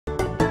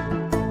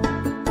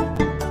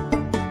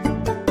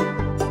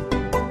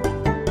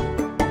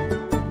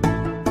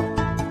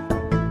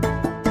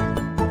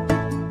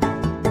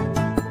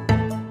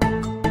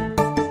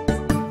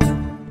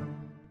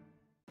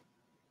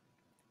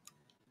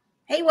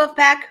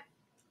Wolfpack.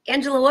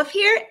 Angela Wolf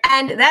here,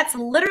 and that's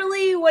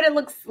literally what it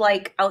looks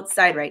like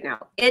outside right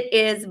now. It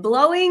is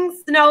blowing,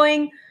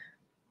 snowing,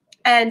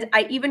 and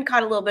I even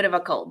caught a little bit of a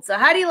cold. So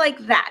how do you like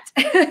that?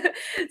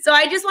 So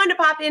I just wanted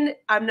to pop in.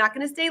 I'm not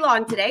going to stay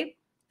long today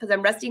because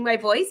I'm resting my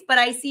voice, but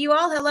I see you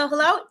all. Hello,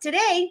 hello.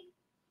 Today,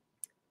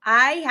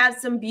 I have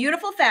some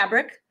beautiful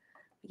fabric.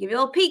 I'll give you a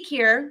little peek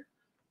here.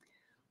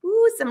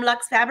 Ooh, some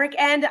Luxe fabric,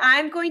 and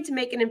I'm going to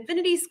make an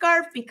infinity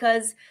scarf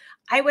because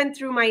I went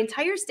through my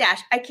entire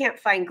stash. I can't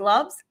find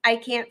gloves. I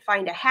can't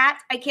find a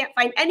hat. I can't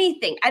find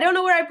anything. I don't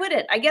know where I put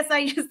it. I guess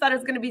I just thought it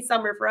was going to be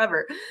summer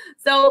forever.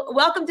 So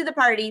welcome to the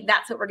party.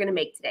 That's what we're going to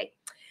make today.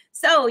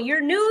 So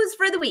your news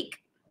for the week.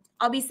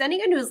 I'll be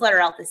sending a newsletter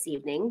out this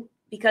evening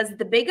because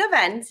the big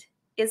event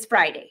is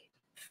Friday.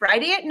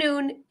 Friday at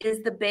noon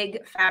is the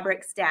big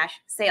fabric stash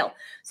sale.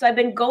 So I've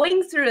been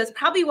going through this,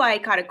 probably why I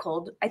caught a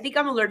cold. I think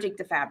I'm allergic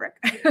to fabric.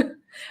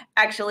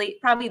 Actually,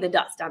 probably the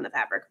dust on the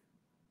fabric.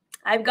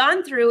 I've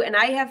gone through and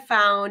I have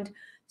found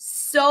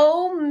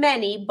so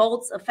many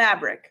bolts of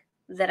fabric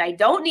that I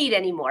don't need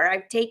anymore.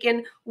 I've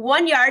taken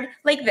 1 yard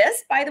like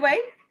this, by the way.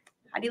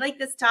 How do you like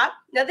this top?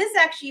 Now this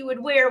actually you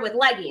would wear with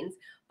leggings,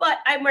 but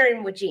I'm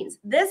wearing with jeans.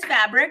 This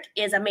fabric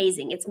is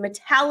amazing. It's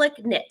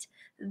metallic knit.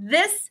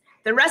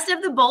 The rest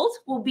of the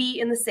bolts will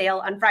be in the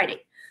sale on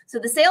Friday. So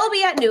the sale will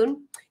be at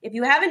noon. If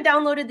you haven't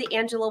downloaded the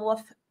Angela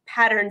Wolf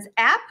Patterns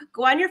app,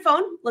 go on your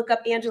phone, look up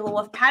Angela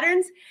Wolf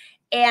Patterns,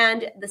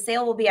 and the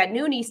sale will be at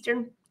noon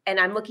Eastern. And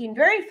I'm looking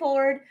very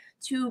forward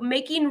to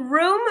making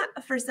room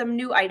for some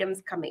new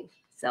items coming.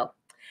 So,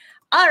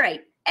 all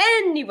right.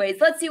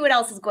 Anyways, let's see what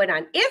else is going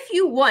on. If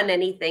you won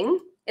anything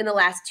in the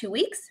last 2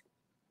 weeks,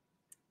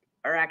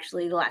 or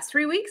actually the last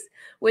 3 weeks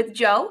with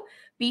Joe,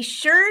 be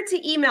sure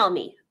to email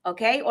me.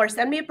 Okay, or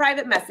send me a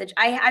private message.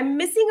 I'm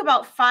missing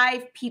about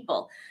 5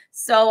 people.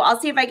 So I'll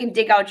see if I can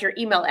dig out your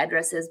email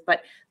addresses,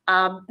 but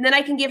then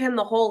I can give him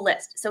the whole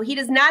list. So he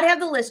does not have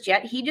the list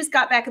yet. He just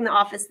got back in the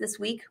office this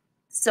week.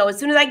 So as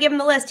soon as I give him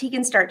the list, he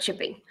can start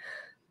shipping.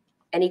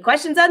 Any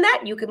questions on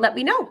that? You can let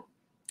me know.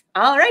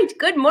 All right,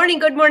 good morning,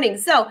 good morning.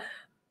 So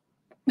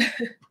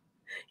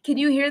can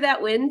you hear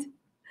that wind?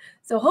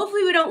 So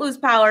hopefully we don't lose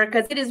power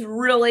because it is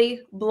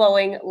really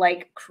blowing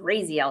like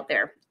crazy out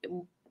there.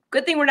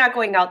 Good thing we're not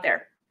going out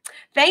there.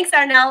 Thanks,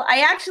 Arnell.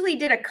 I actually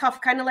did a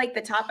cuff kind of like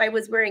the top I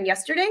was wearing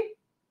yesterday.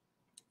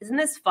 Isn't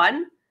this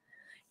fun?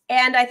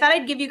 And I thought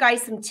I'd give you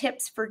guys some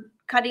tips for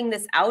cutting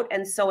this out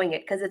and sewing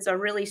it because it's a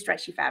really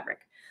stretchy fabric.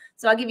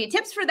 So I'll give you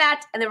tips for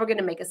that, and then we're going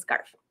to make a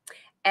scarf.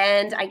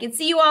 And I can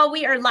see you all.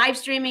 We are live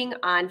streaming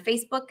on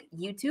Facebook,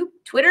 YouTube,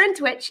 Twitter, and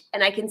Twitch,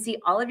 and I can see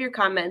all of your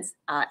comments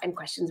and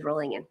questions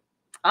rolling in.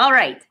 All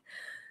right.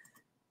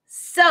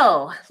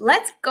 So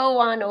let's go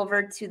on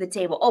over to the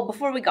table. Oh,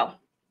 before we go.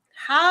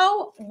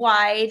 How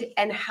wide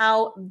and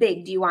how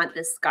big do you want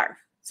this scarf?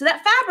 So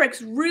that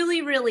fabric's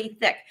really, really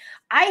thick.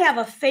 I have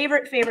a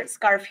favorite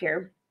scarf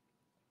here.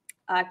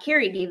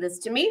 Carrie gave this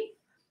to me.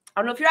 I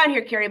don't know if you're on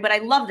here, Carrie, but I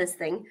love this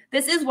thing.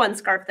 This is one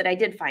scarf that I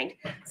did find.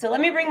 So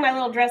let me bring my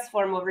little dress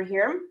form over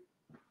here.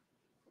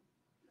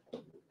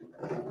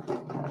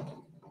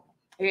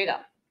 Here you go.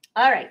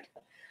 All right.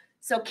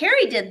 So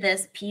Carrie did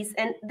this piece,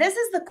 and this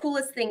is the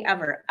coolest thing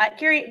ever.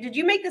 Carrie, did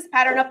you make this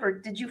pattern up or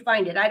did you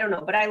find it? I don't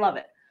know, but I love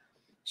it.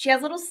 She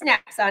has little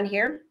snaps on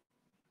here.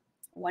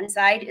 One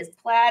side is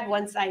plaid,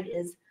 one side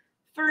is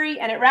furry,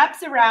 and it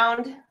wraps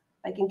around. If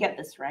I can get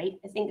this right.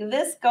 I think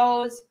this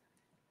goes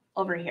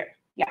over here.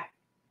 Yeah.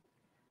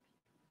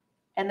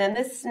 And then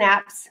this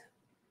snaps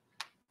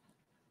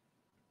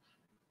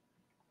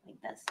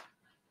like this.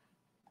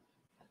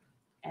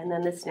 And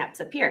then this snaps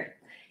up here.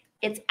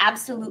 It's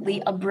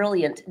absolutely a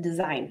brilliant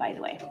design, by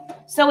the way.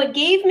 So it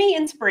gave me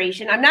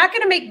inspiration. I'm not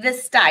going to make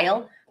this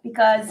style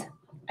because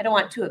I don't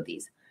want 2 of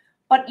these.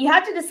 But you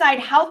have to decide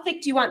how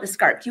thick do you want the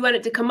scarf? Do you want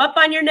it to come up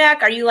on your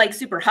neck? Are you like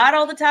super hot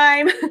all the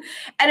time?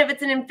 And if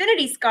it's an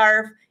infinity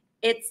scarf,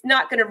 it's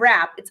not going to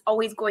wrap. It's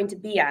always going to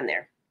be on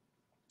there.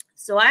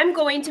 So I'm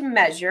going to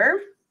measure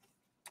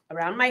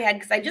around my head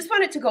because I just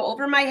want it to go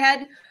over my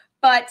head,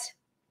 but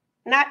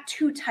not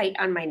too tight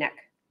on my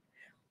neck.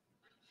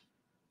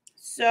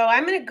 So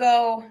I'm going to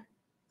go,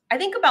 I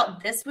think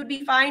about this would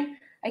be fine.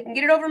 I can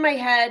get it over my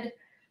head.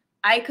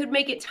 I could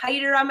make it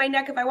tighter on my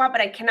neck if I want,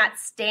 but I cannot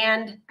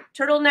stand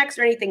turtlenecks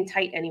or anything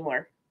tight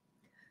anymore.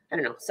 I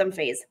don't know, some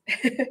phase.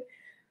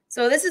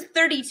 So this is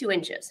 32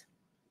 inches,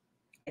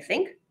 I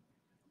think.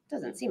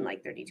 Doesn't seem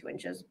like 32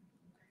 inches.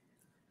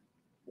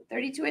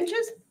 32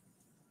 inches?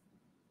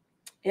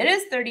 It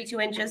is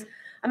 32 inches.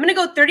 I'm going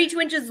to go 32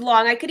 inches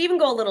long. I could even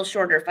go a little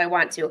shorter if I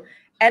want to.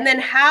 And then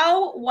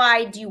how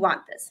wide do you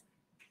want this?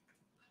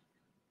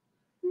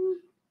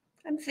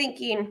 I'm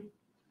thinking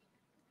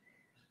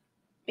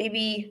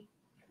maybe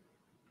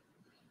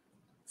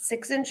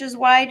 6 inches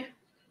wide.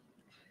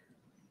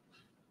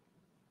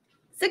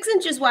 6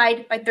 inches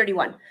wide by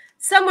 31.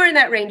 Somewhere in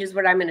that range is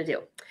what I'm going to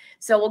do.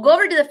 So we'll go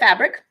over to the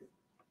fabric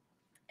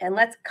and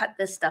let's cut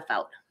this stuff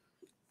out.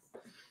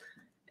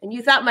 And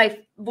you thought my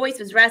voice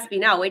was raspy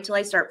now. Wait till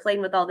I start playing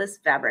with all this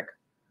fabric.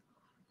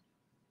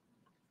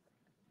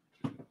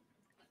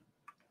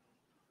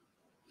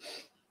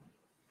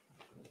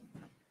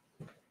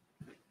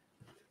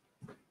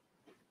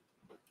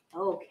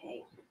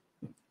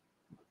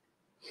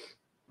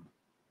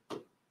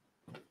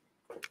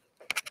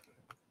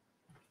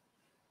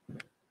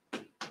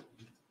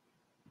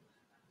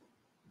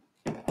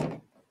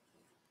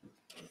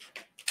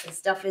 This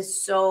stuff is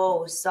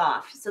so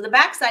soft. So the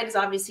back side is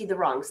obviously the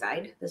wrong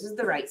side. This is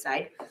the right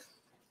side.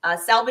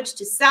 Salvage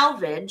to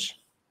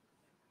salvage,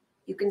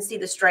 you can see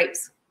the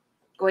stripes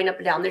going up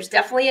and down. There's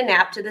definitely a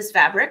nap to this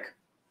fabric.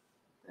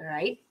 All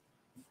right.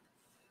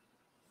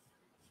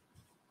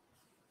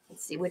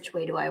 Let's see, which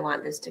way do I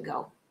want this to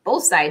go?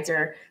 Both sides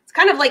are, it's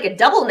kind of like a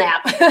double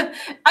nap.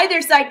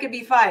 Either side could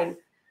be fine.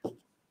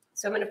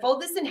 So I'm going to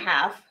fold this in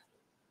half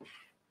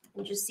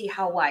and just see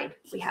how wide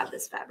we have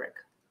this fabric.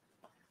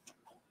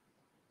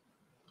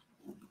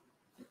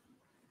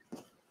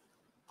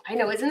 I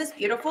know, isn't this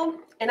beautiful?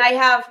 And I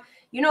have,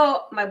 you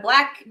know, my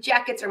black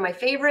jackets are my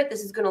favorite.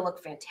 This is going to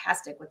look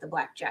fantastic with the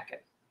black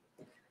jacket.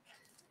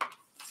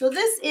 So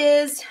this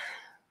is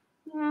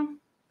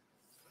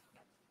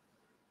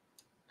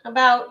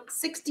about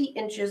 60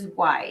 inches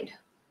wide.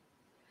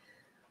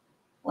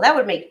 Well, that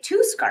would make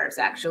 2 scarves,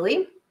 actually.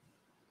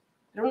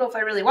 I don't know if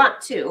I really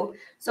want 2.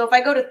 So if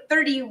I go to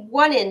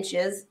 31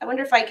 inches, I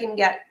wonder if I can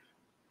get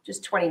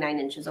just 29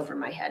 inches over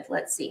my head.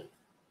 Let's see.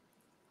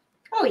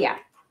 Oh, yeah.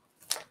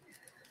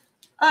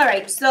 All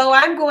right, so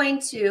I'm going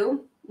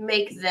to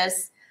make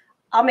this.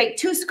 I'll make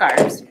 2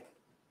 scarves,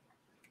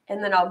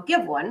 and then I'll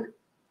give one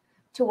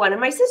to one of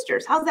my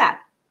sisters. How's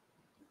that?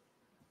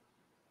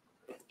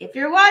 If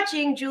you're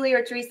watching, Julie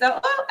or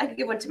Teresa, oh, I could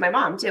give one to my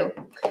mom too.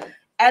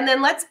 And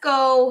then let's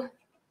go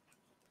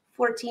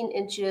 14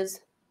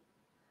 inches.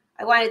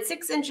 I wanted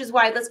 6 inches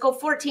wide. Let's go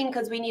 14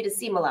 because we need a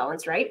seam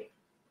allowance, right?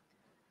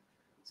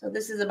 So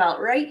this is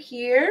about right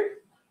here.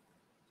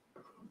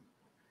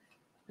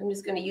 I'm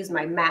just going to use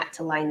my mat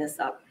to line this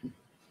up.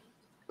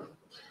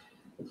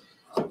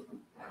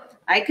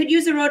 I could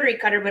use a rotary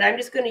cutter, but I'm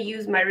just going to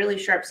use my really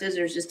sharp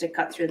scissors just to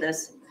cut through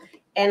this.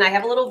 And I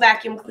have a little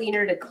vacuum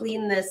cleaner to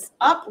clean this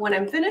up when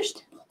I'm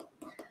finished.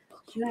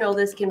 You know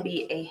this can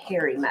be a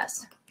hairy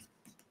mess.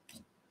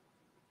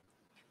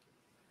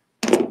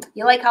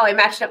 You like how I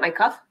matched up my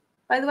cuff,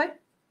 by the way?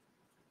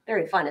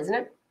 Very fun, isn't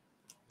it?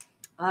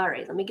 All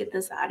right, let me get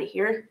this out of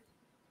here.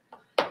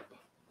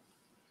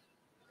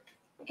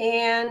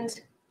 And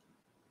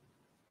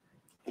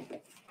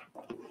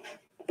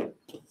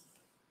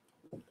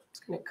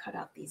going to cut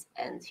out these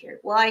ends here.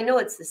 Well, I know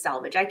it's the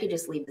salvage. I could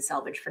just leave the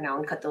salvage for now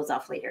and cut those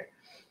off later.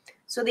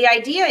 So the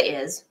idea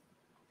is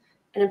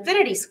an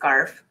infinity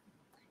scarf,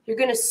 you're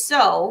going to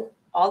sew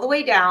all the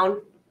way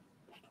down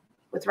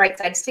with right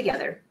sides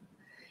together.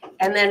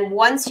 And then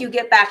once you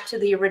get back to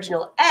the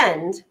original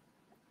end,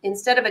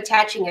 instead of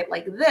attaching it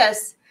like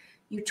this,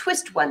 you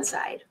twist one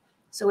side.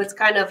 So it's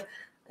kind of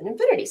an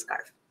infinity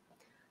scarf.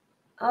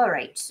 All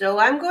right, so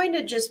I'm going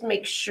to just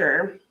make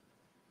sure.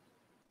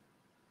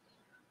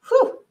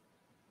 Whew.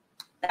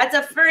 That's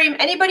a furry.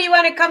 Anybody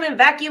want to come and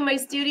vacuum my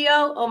studio?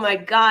 Oh my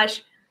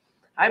gosh,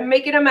 I'm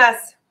making a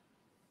mess.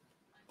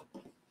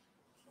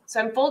 So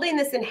I'm folding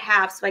this in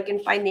half so I can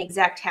find the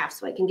exact half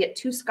so I can get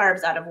 2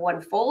 scarves out of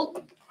one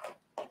fold.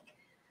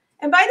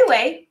 And by the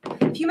way,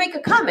 if you make a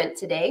comment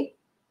today,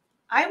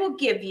 I will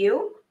give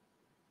you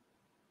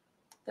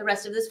the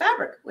rest of this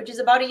fabric, which is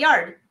about a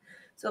yard.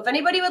 So if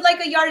anybody would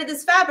like a yard of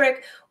this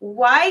fabric,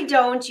 why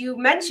don't you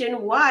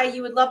mention why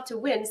you would love to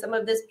win some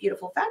of this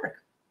beautiful fabric?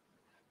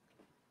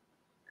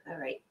 All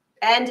right.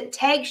 And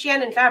tag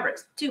Shannon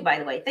Fabrics too, by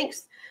the way.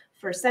 Thanks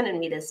for sending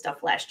me this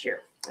stuff last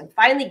year. I'm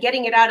finally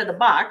getting it out of the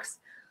box.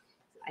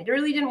 I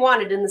really didn't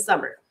want it in the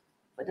summer,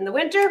 but in the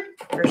winter,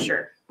 for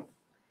sure.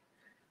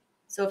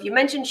 So if you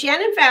mention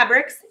Shannon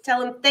Fabrics,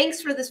 tell him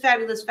thanks for this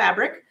fabulous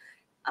fabric.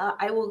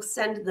 I will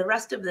send the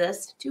rest of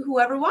this to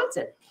whoever wants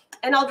it.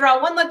 And I'll draw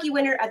one lucky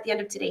winner at the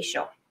end of today's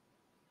show.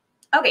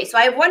 Okay, so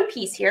I have one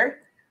piece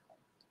here.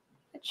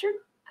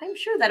 I'm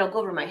sure that'll go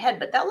over my head,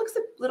 but that looks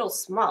a little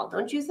small,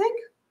 don't you think?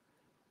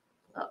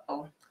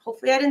 Uh-oh.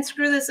 Hopefully I didn't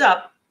screw this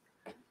up.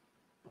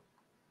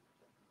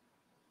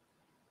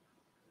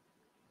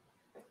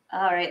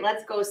 All right,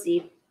 let's go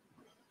see.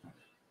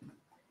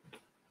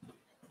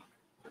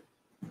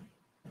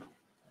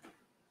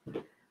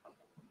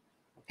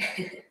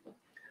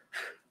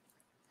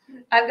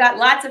 I've got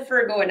lots of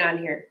fur going on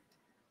here.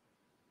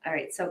 All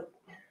right, so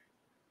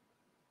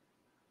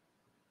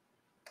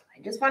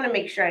I just want to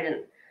make sure I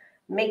didn't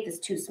make this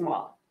too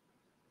small.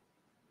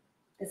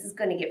 This is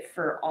going to get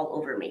fur all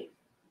over me.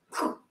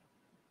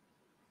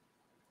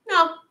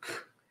 No,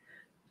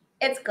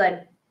 it's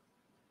good.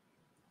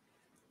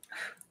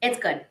 It's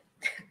good.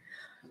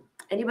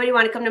 Anybody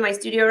want to come to my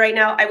studio right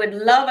now? I would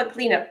love a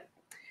cleanup.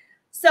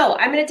 So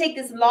I'm going to take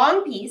this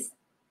long piece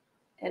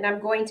and I'm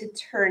going to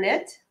turn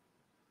it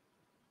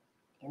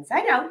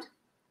inside out.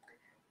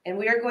 And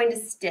we are going to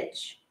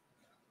stitch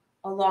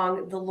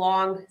along the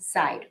long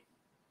side.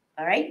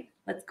 All right,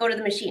 let's go to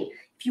the machine.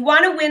 If you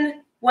want to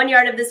win 1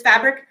 yard of this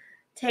fabric,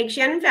 tag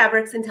Shannon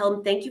Fabrics and tell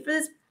them thank you for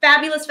this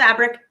fabulous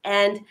fabric,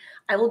 and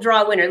I will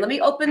draw a winner. Let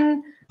me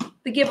open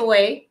the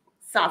giveaway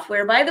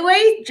software, by the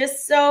way,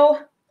 just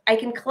so I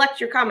can collect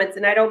your comments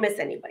and I don't miss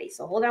anybody.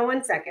 So hold on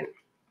one second.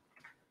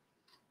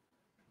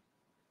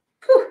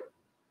 Whew.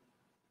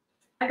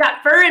 I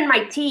got fur in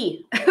my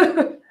tea.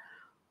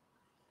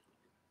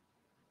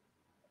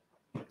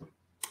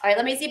 All right,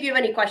 let me see if you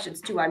have any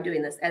questions too while I'm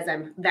doing this as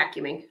I'm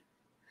vacuuming.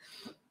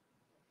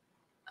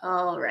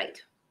 All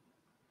right.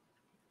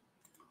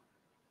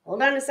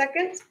 Hold on a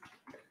second.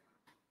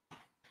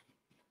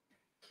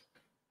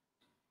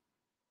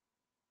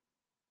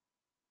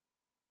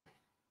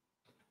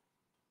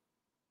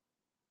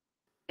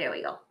 There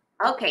we go.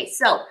 Okay,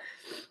 so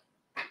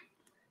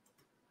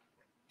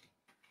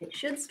it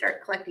should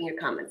start collecting your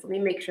comments. Let me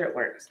make sure it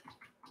works.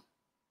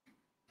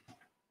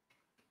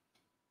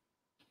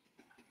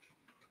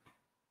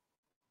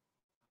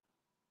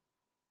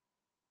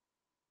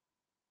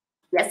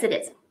 Yes, it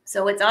is.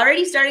 So it's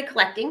already started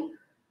collecting.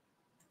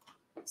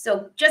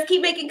 So just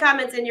keep making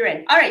comments and you're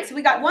in. All right, so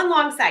we got one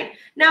long side.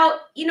 Now,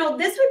 you know,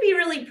 this would be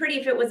really pretty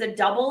if it was a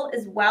double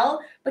as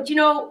well. But, you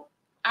know,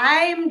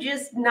 I'm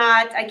just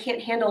not, I can't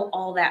handle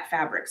all that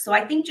fabric. So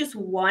I think just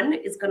one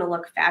is going to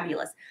look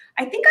fabulous.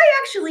 I think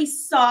I actually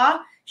saw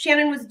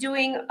Shannon was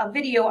doing a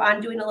video on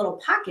doing a little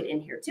pocket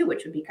in here too,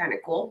 which would be kind of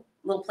cool.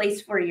 A little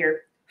place for your,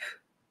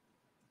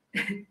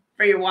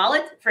 for your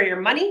wallet, for your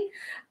money.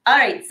 All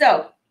right,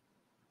 so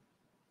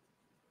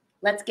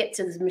let's get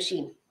to this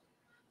machine.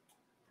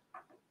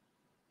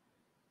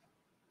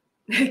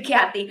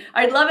 Kathy,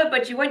 I'd love it,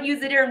 but you wouldn't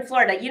use it here in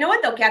Florida. You know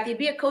what, though, Kathy? It'd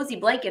be a cozy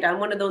blanket on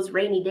one of those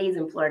rainy days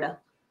in Florida.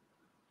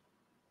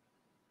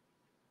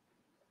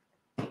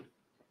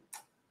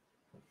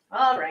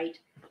 All right.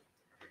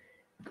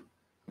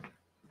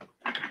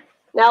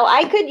 Now,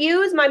 I could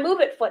use my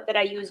Move It foot that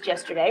I used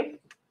yesterday,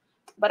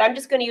 but I'm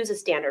just going to use a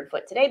standard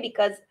foot today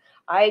because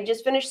I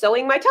just finished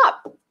sewing my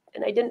top,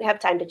 and I didn't have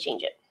time to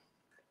change it.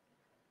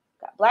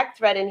 Got black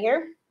thread in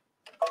here,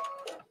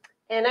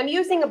 and I'm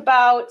using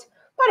about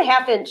a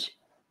half inch.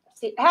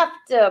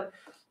 A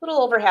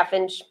little over half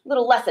inch, a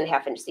little less than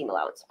half inch seam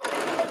allowance.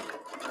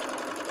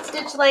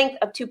 Stitch length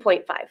of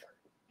 2.5.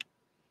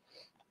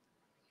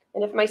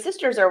 And if my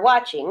sisters are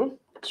watching,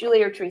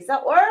 Julie or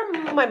Teresa or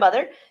my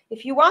mother,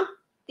 if you want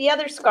the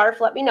other scarf,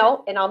 let me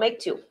know and I'll make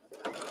 2.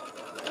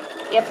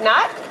 If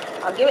not,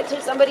 I'll give it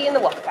to somebody in the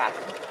wolf pack.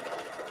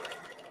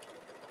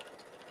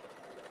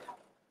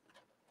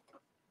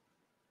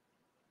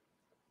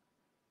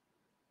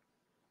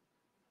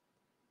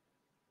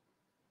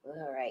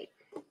 All right.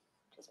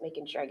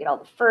 Making sure I get all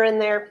the fur in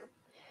there.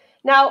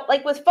 Now,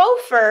 like with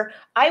faux fur,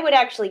 I would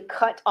actually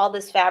cut all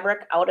this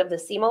fabric out of the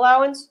seam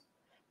allowance.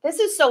 This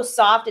is so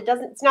soft,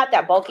 it's not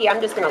that bulky. I'm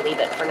just going to leave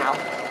it for now.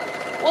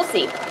 We'll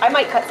see. I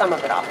might cut some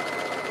of it off.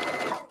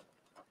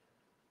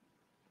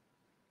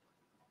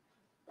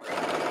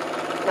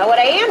 Now, what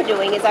I am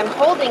doing is I'm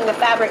holding the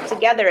fabric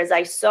together as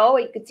I sew.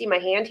 You can see my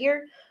hand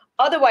here.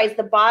 Otherwise,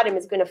 the bottom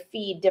is going to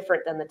feed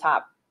different than the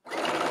top.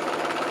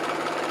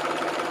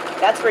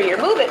 That's where your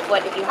Move It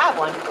foot, if you have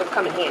one, would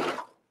come in handy.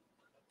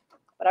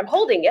 But I'm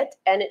holding it,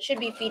 and it should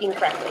be feeding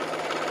correctly.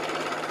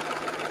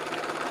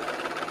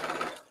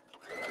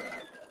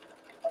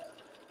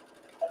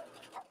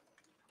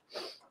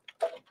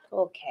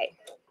 Okay.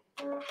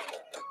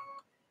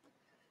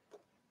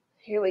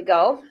 Here we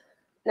go.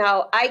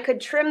 Now, I could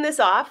trim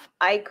this off.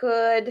 I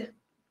could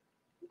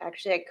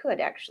actually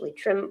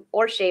trim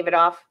or shave it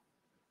off.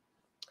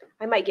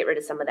 I might get rid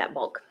of some of that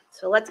bulk.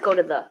 So let's go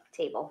to the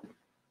table.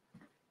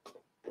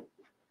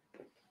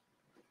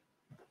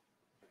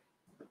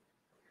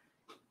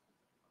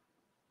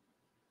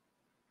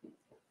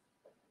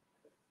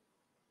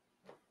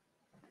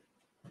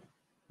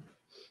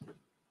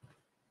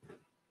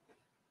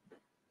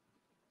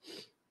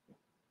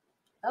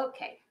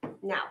 Okay,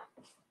 now,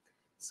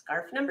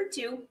 scarf number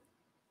 2.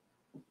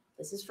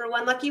 This is for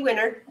one lucky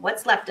winner.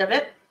 What's left of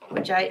it,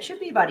 it should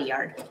be about a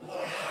yard.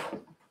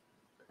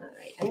 All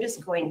right, I'm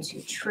just going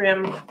to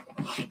trim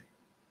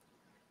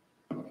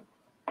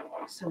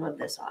some of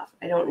this off.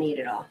 I don't need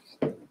it all.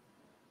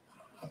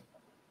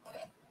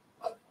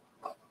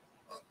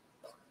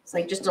 It's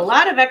like just a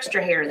lot of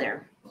extra hair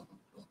there.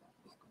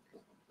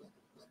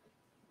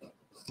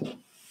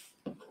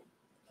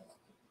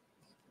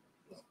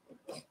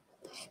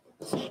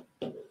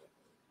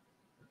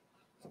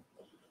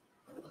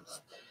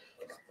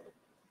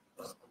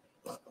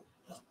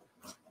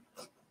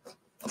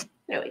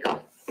 There we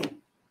go.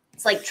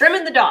 It's like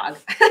trimming the dog,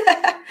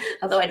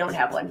 although I don't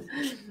have one.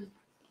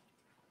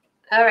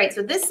 All right,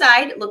 so this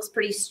side looks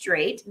pretty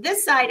straight.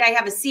 This side, I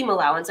have a seam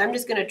allowance. I'm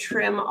just going to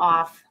trim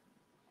off.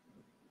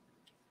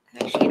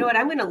 Actually, you know what?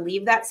 I'm going to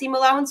leave that seam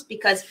allowance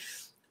because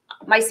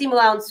my seam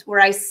allowance where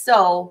I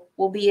sew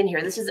will be in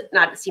here. This is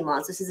not a seam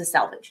allowance. This is a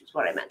selvage is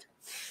what I meant.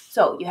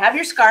 So you have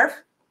your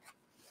scarf,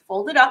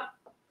 fold it up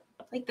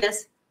like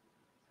this.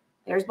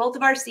 There's both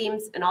of our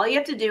seams, and all you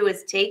have to do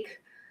is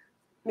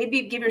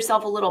maybe give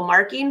yourself a little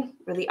marking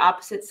or the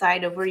opposite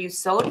side of where you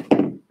sewed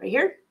right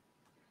here.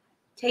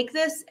 Take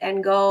this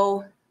and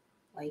go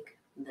like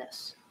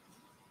this.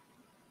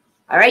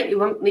 All right, you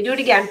want me to do it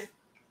again.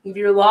 Leave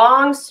your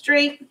long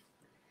straight,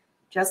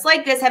 just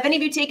like this. Have any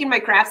of you taken my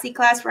Craftsy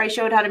class where I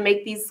showed how to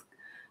make these,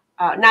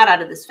 not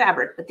out of this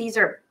fabric, but these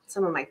are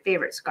some of my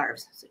favorite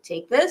scarves. So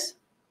take this,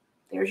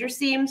 there's your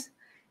seams,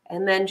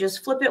 and then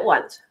just flip it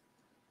once.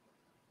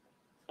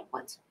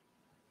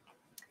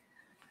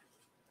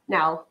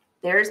 Now,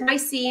 There's my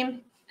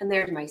seam, and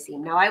there's my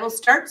seam. Now I will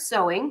start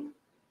sewing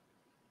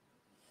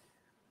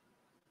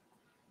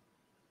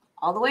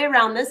all the way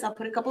around this. I'll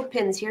put a couple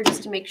pins here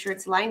just to make sure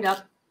it's lined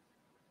up.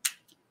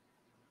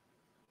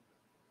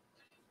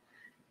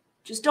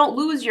 Just don't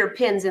lose your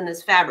pins in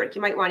this fabric.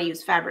 You might want to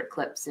use fabric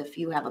clips if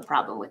you have a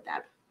problem with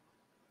that.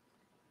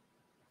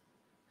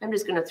 I'm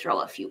just going to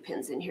throw a few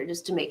pins in here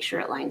just to make sure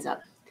it lines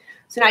up.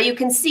 So now you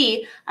can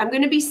see I'm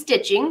going to be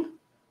stitching.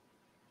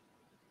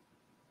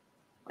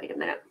 Wait a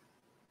minute.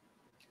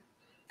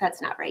 That's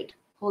not right.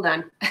 Hold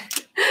on.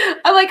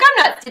 I'm like,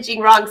 I'm not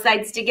stitching wrong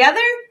sides together.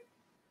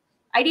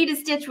 I need to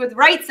stitch with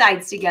right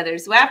sides together.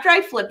 So after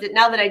I flipped it,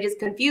 now that I just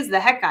confused the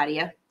heck out of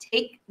you,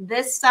 take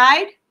this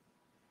side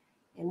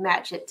and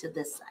match it to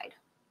this side.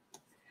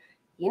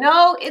 You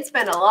know, it's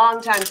been a long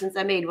time since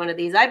I made one of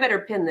these. I better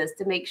pin this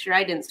to make sure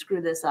I didn't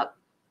screw this up.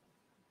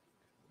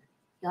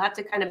 You'll have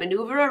to kind of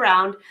maneuver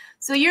around.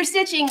 So you're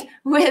stitching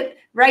with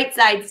right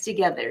sides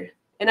together.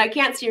 And I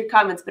can't see your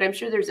comments, but I'm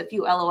sure there's a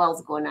few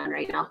LOLs going on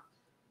right now.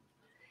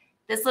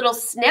 This little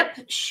snip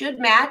should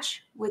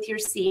match with your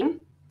seam.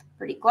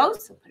 Pretty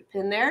close. I'll put a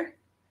pin there.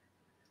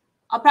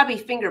 I'll probably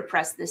finger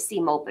press this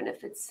seam open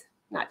if it's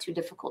not too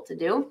difficult to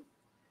do.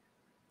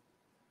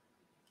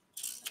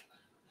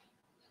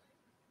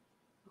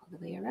 All the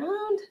way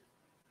around.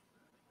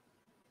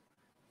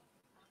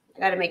 I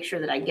got to make sure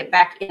that I get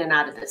back in and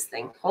out of this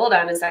thing. Hold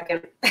on a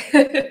second.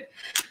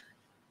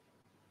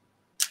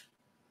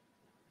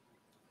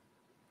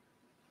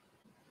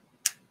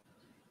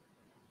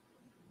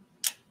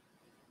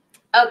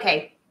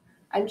 Okay,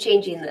 I'm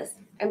changing this.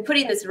 I'm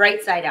putting this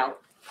right side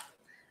out.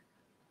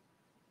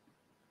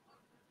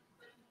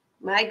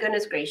 My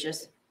goodness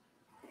gracious.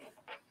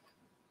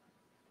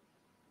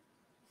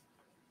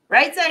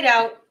 Right side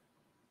out.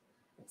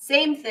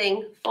 Same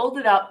thing. Fold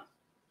it up.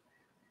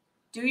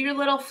 Do your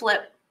little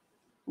flip.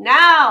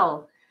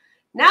 Now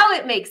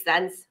it makes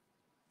sense.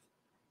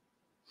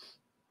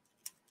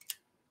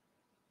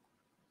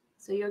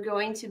 So you're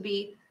going to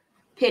be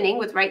pinning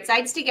with right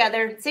sides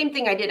together. Same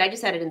thing I did. I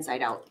just had it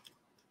inside out.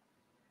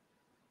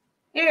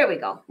 There we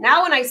go.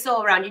 Now when I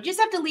sew around, you just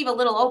have to leave a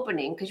little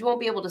opening because you won't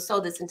be able to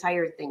sew this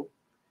entire thing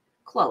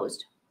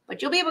closed.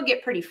 But you'll be able to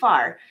get pretty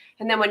far.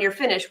 And then when you're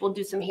finished, we'll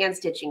do some hand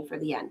stitching for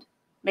the end.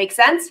 Make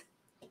sense?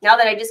 Now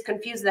that I just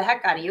confused the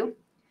heck out of you.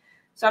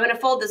 So I'm going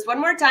to fold this one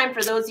more time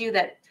for those of you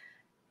that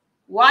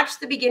watch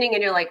the beginning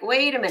and you're like,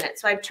 wait a minute.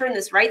 So I've turned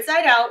this right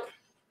side out.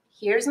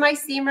 Here's my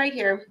seam right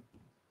here.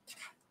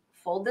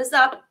 Fold this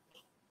up.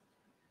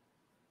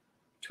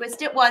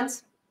 Twist it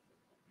once.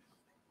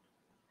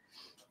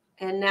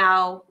 And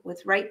now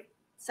with right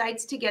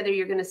sides together,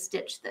 you're going to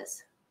stitch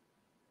this.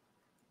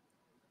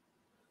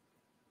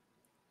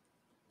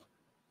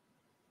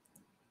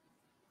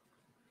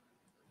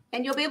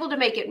 And you'll be able to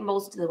make it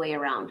most of the way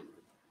around.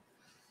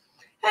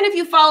 And if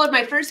you followed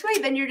my first way,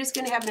 then you're just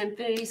going to have an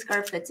infinity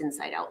scarf that's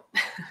inside out.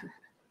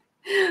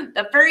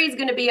 The furry is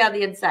going to be on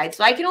the inside.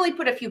 So I can only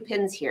put a few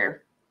pins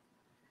here.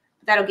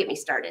 That'll get me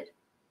started.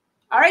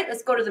 All right,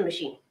 let's go to the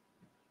machine.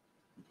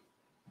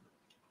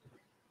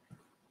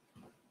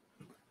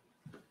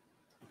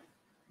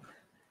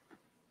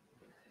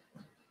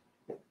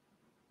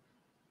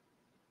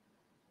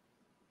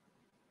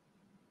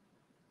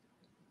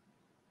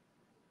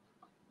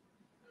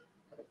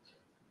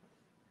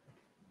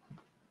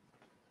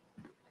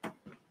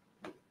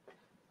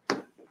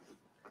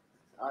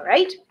 All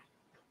right,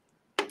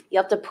 you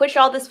have to push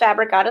all this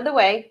fabric out of the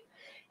way,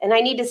 and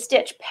I need to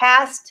stitch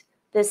past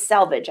this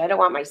selvage. I don't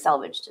want my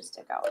selvage to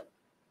stick out.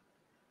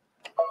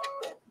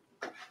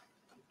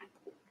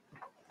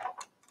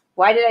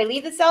 Why did I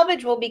leave the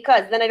selvage? Well,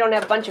 because then I don't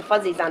have a bunch of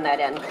fuzzies on that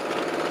end.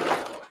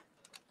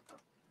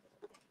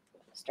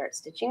 Start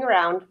stitching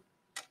around,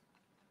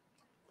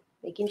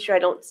 making sure I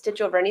don't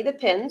stitch over any of the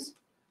pins.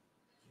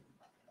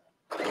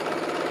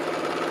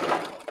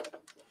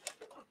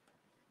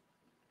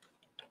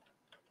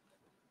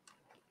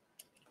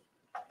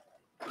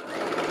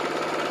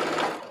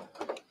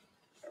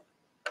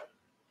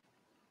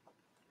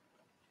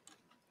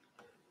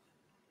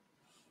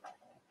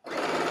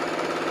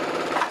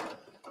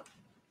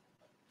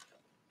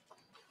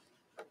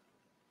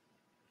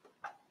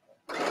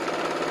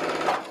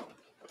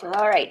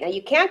 All right, now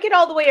you can't get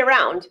all the way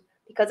around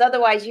because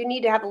otherwise you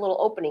need to have a little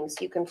opening so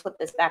you can flip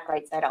this back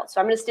right side out. So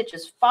I'm going to stitch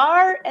as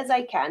far as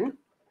I can.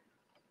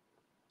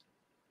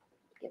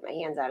 Get my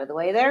hands out of the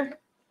way there.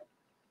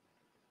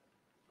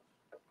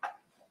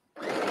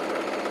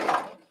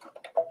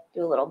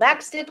 Do a little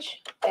back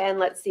stitch and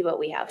let's see what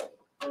we have.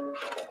 All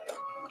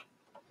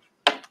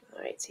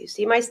right, so you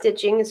see my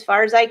stitching as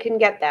far as I can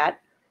get that.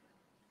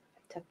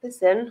 Tuck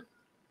this in.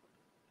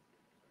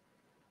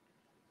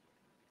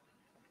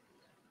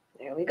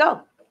 There we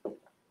go.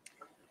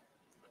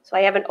 So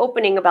I have an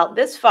opening about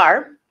this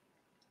far.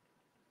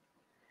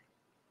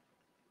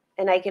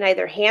 And I can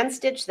either hand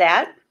stitch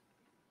that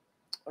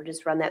or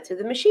just run that through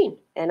the machine.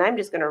 And I'm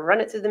just going to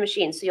run it through the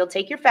machine. So you'll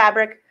take your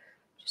fabric,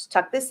 just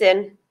tuck this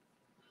in.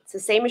 It's the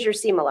same as your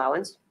seam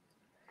allowance.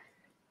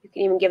 You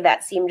can even give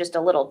that seam just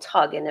a little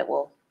tug and it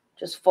will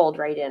just fold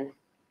right in.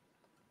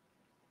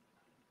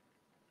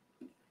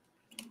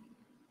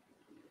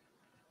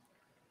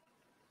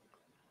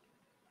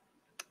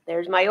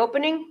 There's my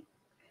opening,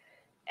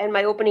 and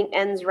my opening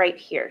ends right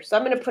here. So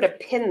I'm going to put a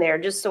pin there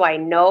just so I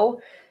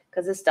know,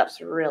 because this stuff's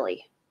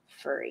really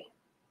furry.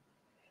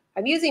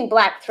 I'm using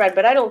black thread,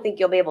 but I don't think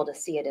you'll be able to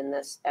see it in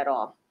this at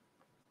all.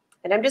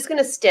 And I'm just going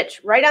to stitch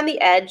right on the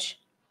edge,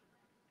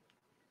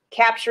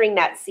 capturing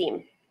that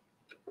seam.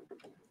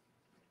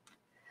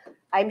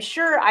 I'm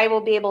sure I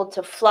will be able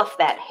to fluff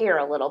that hair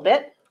a little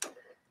bit,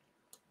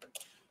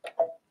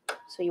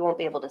 so you won't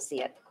be able to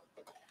see it.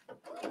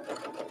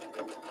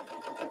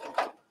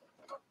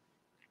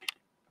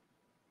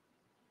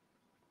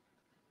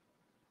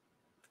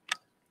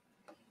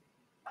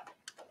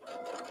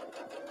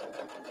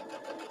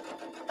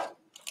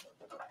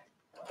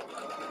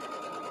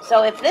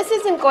 So if this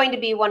isn't going to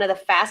be one of the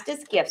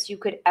fastest gifts you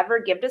could ever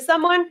give to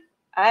someone,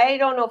 I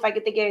don't know if I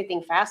could think of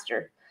anything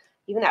faster.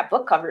 Even that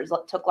book cover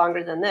took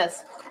longer than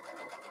this.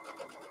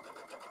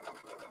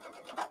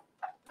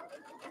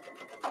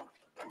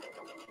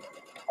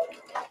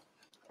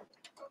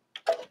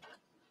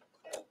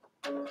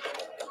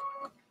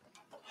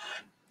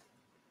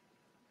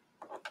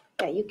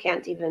 Yeah, you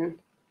can't even,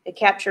 it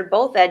captured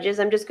both edges.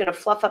 I'm just going to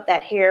fluff up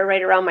that hair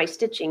right around my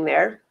stitching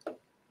there.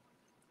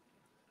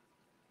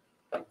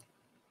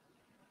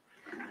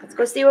 Let's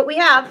go see what we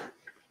have.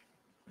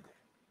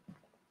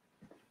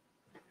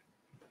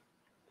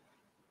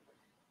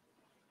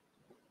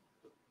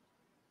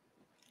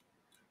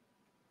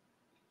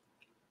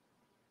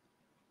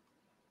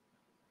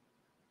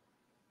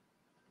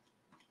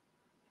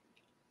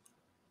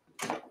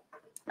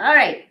 All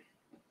right.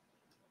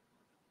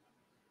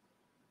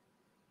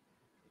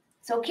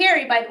 So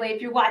Carrie, by the way,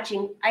 if you're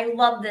watching, I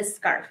love this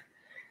scarf.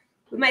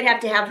 We might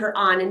have to have her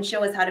on and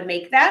show us how to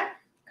make that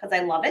because I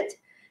love it.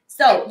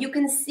 So you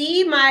can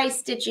see my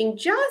stitching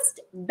just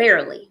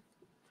barely.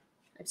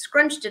 I've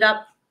scrunched it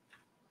up.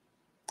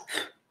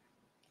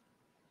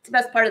 The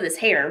best part of this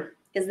hair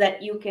is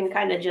that you can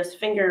kind of just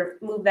finger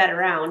move that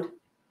around.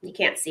 You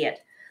can't see it.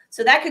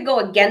 So that could go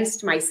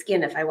against my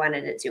skin if I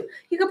wanted it to.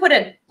 You could put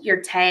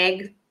your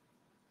tag,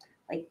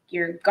 like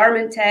your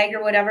garment tag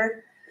or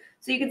whatever.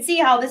 So you can see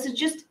how this is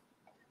just,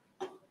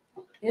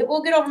 it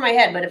will get over my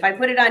head, but if I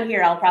put it on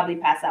here, I'll probably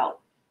pass out.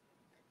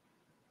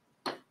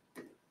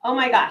 Oh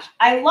my gosh,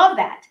 I love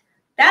that.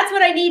 That's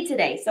what I need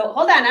today. So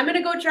hold on, I'm going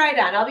to go try it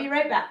on. I'll be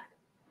right back.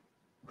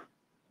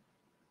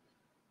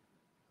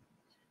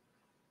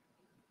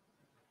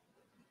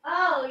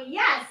 Oh,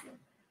 yes,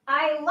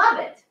 I love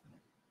it.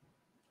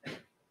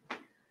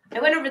 I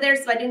went over there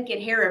so I didn't get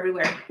hair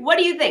everywhere. What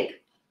do you think?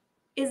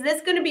 Is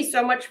this going to be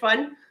so much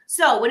fun?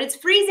 So when it's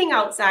freezing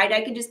outside, I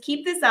can just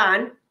keep this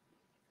on.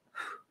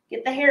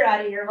 Get the hair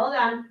out of here. Hold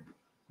on.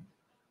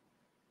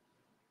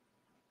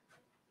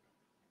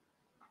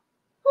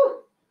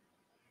 Whew.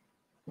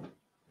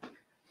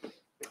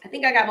 I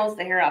think I got most of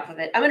the hair off of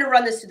it. I'm going to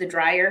run this through the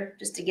dryer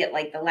just to get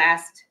like the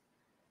last.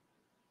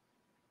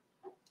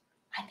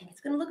 I think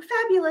it's going to look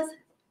fabulous.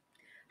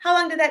 How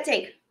long did that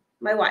take?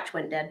 My watch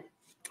went dead.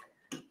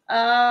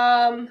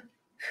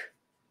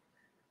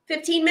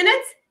 15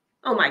 minutes?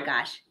 Oh my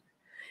gosh.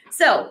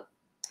 So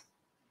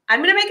I'm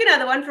going to make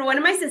another one for one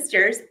of my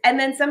sisters, and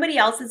then somebody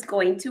else is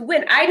going to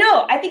win. I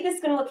know. I think this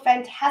is going to look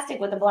fantastic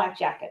with a black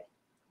jacket.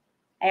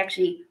 I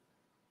actually,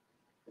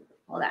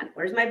 hold on.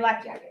 Where's my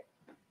black jacket?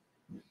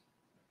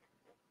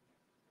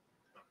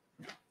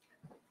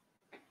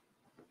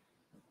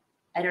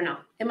 I don't know.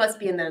 It must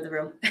be in the other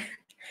room.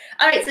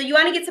 All right. So you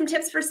want to get some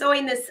tips for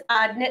sewing this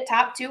knit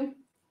top too?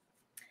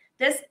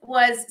 This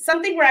was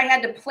something where I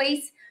had to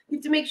place, you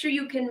have to make sure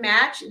you can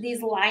match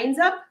these lines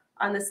up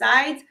on the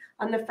sides,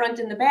 on the front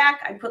and the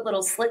back. I put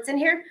little slits in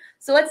here.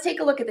 So let's take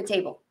a look at the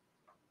table.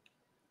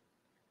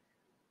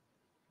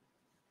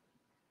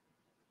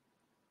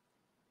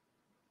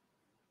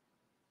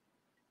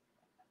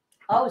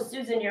 Oh,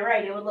 Susan, you're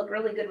right. It would look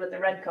really good with the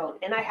red coat.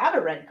 And I have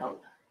a red coat.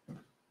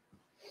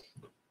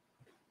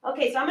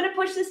 Okay, so I'm going to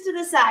push this to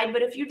the side,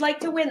 but if you'd like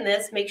to win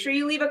this, make sure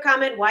you leave a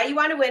comment why you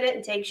want to win it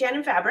and tag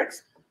Shannon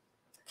Fabrics.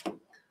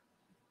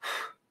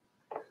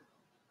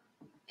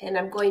 And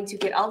I'm going to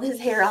get all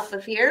this hair off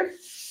of here.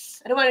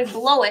 I don't want to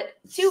blow it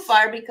too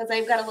far because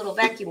I've got a little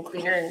vacuum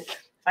cleaner, and if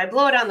I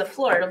blow it on the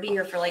floor, it'll be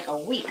here for like a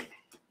week.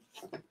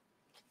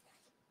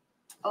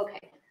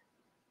 Okay.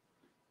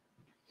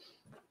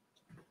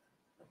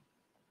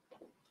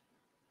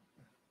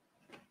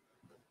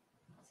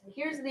 So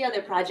here's the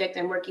other project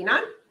I'm working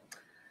on.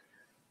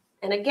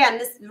 And again,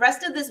 the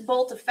rest of this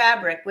bolt of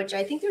fabric, which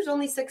I think there's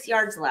only 6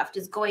 yards left,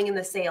 is going in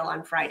the sale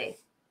on Friday.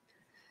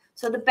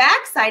 So the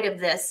back side of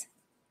this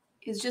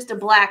is just a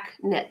black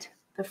knit.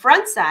 The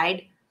front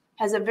side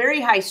has a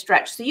very high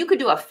stretch. So you could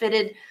do a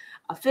fitted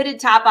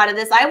top out of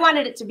this. I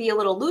wanted it to be a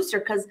little looser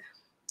because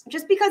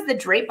the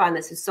drape on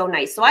this is so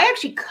nice. So I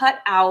actually cut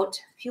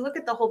out, if you look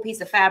at the whole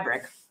piece of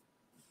fabric,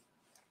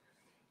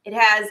 it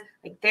has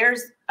like,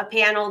 there's a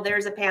panel,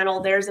 there's a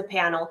panel, there's a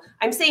panel.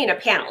 I'm saying a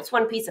panel, it's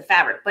one piece of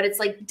fabric, but it's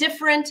like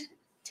different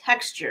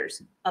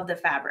textures of the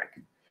fabric.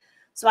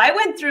 So I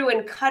went through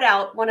and cut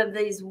out one of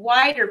these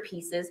wider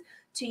pieces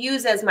to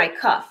use as my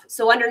cuff.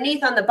 So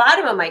underneath on the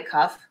bottom of my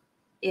cuff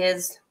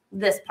is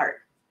this part.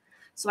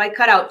 So I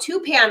cut out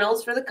 2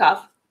 panels for the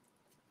cuff,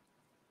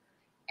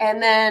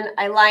 and then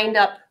I lined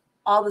up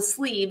all the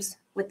sleeves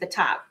with the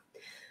top.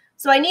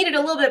 So I needed a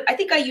little bit, I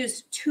think I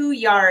used 2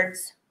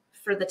 yards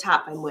for the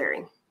top I'm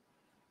wearing.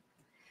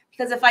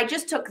 Because if I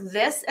just took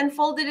this and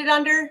folded it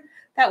under,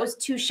 that was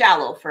too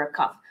shallow for a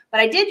cuff. But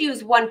I did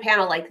use 1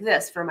 panel like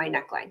this for my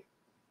neckline.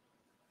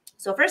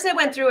 So first I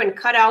went through and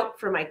cut out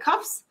for my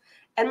cuffs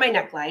and my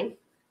neckline.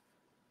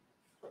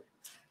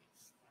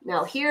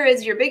 Now here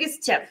is your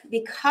biggest tip.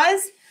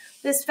 Because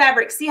this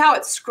fabric, see how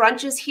it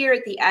scrunches here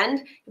at the end?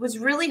 It was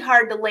really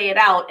hard to lay it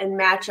out and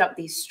match up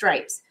these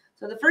stripes.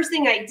 So the first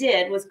thing I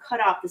did was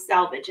cut off the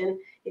selvage. And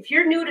if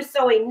you're new to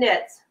sewing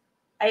knits,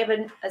 I have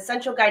an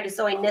essential guide to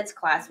sewing knits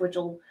class, which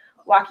will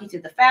walk you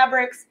through the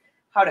fabrics,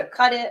 how to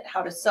cut it,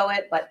 how to sew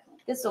it, but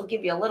this will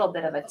give you a little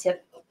bit of a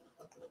tip.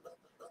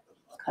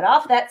 Cut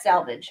off that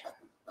selvage.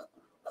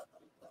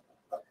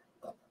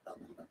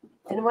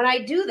 And when I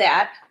do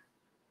that,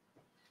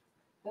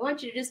 I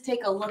want you to just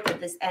take a look at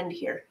this end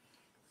here.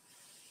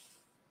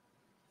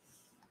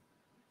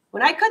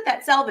 When I cut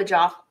that selvage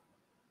off,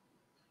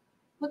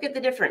 look at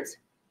the difference.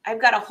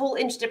 I've got a whole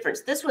inch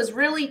difference. This was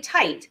really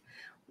tight.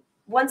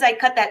 Once I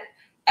cut that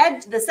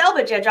edge, the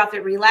selvage edge off,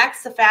 it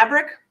relaxed the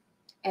fabric,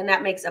 and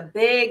that makes a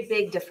big,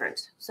 big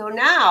difference. So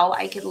now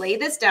I can lay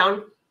this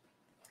down.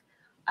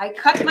 I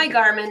cut my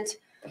garment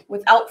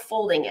without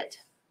folding it.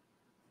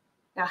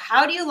 Now,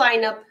 how do you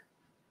line up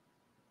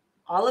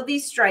all of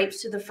these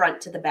stripes to the front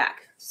to the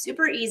back?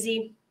 Super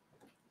easy.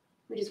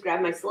 Let me just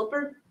grab my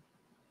slipper.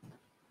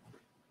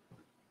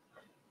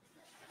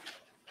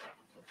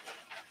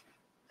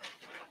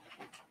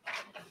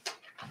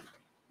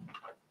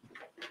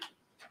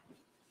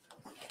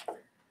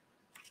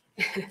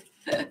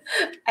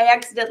 I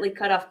accidentally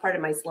cut off part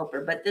of my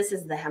slipper, but this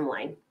is the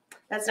hemline.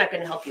 That's not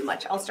going to help you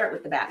much. I'll start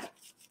with the back.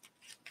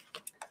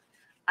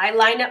 I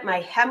line up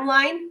my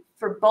hemline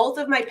for both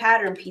of my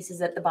pattern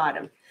pieces at the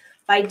bottom.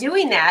 By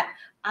doing that,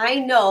 I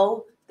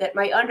know that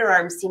my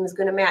underarm seam is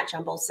going to match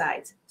on both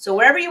sides. So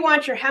wherever you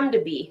want your hem to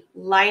be,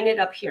 line it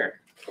up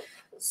here.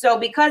 So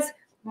because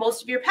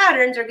most of your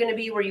patterns are going to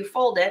be where you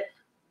fold it,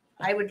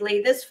 I would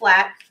lay this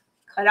flat,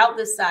 cut out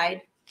this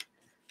side,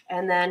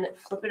 and then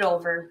flip it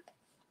over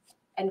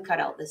and cut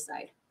out this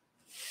side.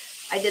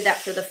 I did that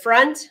for the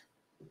front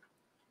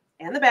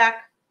and the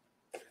back.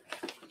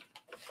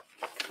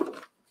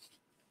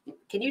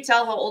 Can you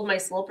tell how old my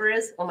sloper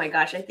is? Oh my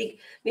gosh, I think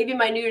maybe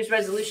my New Year's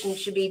resolution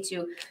should be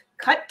to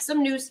cut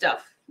some new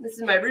stuff. This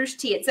is my ruche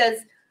tee. It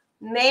says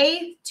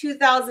May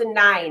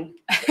 2009.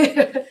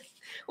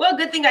 Well,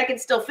 good thing I can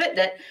still fit in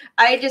it.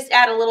 I just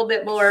add a little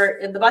bit more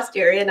in the bust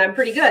area and I'm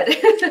pretty good.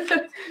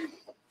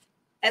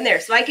 And there,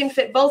 so I can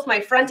fit both my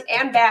front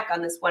and back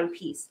on this one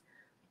piece.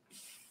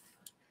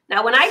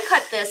 Now, when I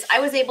cut this,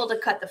 I was able to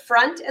cut the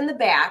front and the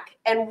back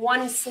and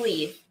one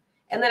sleeve.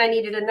 And then I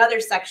needed another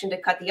section to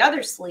cut the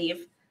other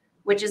sleeve,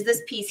 which is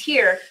this piece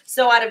here.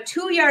 So out of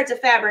 2 yards of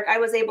fabric, I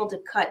was able to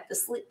cut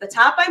the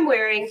top I'm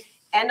wearing,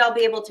 and I'll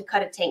be able to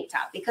cut a tank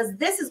top because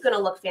this is going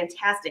to look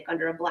fantastic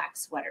under a black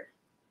sweater.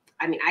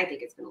 I mean, I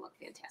think it's going to look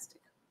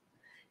fantastic.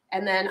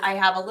 And then I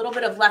have a little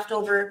bit of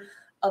leftover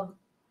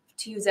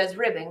to use as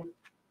ribbing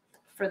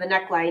for the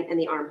neckline and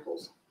the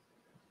armholes.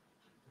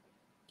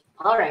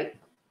 All right.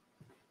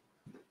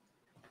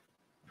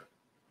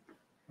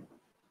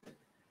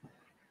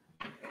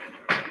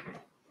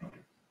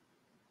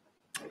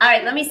 All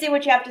right, let me see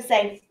what you have to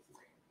say.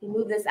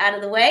 Move this out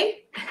of the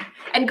way.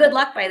 And good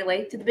luck, by the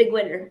way, to the big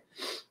winner.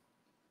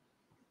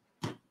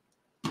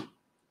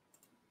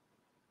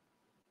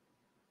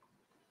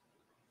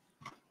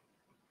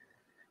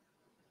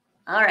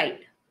 All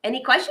right.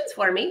 Any questions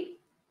for me?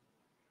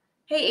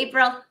 Hey,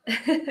 April.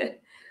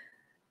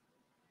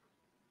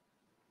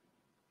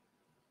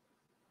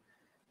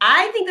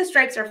 I think the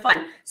stripes are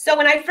fun. So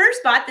when I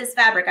first bought this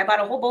fabric, I bought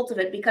a whole bolt of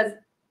it because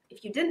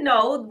if you didn't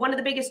know, one of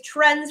the biggest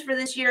trends for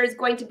this year is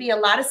going to be a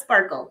lot of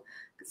sparkle.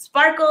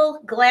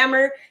 Sparkle,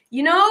 glamour.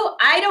 You know,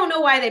 I don't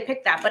know why they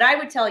picked that, but I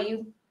would tell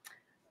you,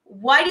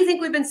 why do you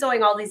think we've been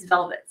sewing all these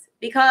velvets?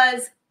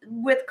 Because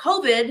with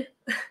COVID,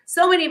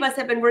 so many of us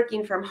have been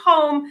working from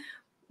home.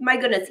 My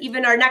goodness,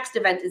 even our next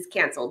event is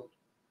canceled.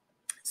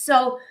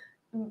 So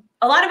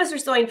a lot of us are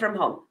sewing from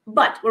home,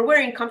 but we're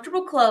wearing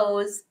comfortable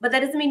clothes, but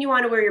that doesn't mean you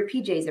want to wear your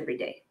PJs every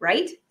day,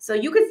 right? So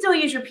you can still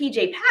use your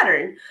PJ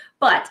pattern,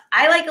 but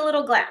I like a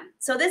little glam.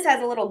 So this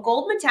has a little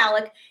gold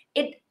metallic.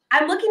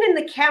 I'm looking in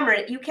the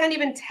camera. You can't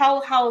even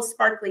tell how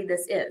sparkly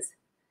this is,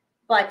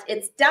 but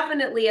it's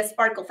definitely a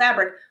sparkle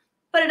fabric,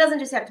 but it doesn't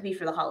just have to be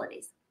for the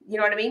holidays. You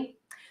know what I mean?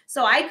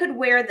 So I could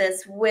wear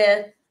this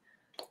with,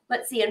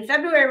 let's see, in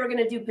February, we're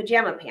going to do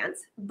pajama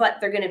pants, but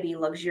they're going to be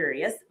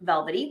luxurious,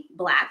 velvety,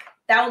 black.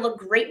 That will look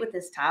great with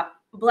this top.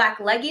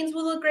 Black leggings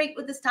will look great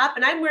with this top,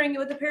 and I'm wearing it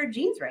with a pair of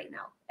jeans right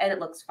now, and it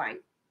looks fine.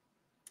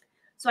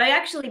 So I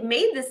actually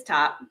made this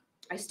top.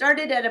 I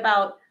started at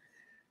about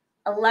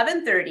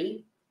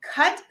 11:30,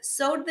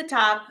 sewed the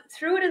top,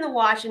 threw it in the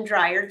wash and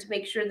dryer to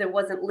make sure there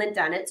wasn't lint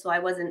on it, so I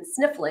wasn't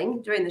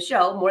sniffling during the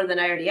show more than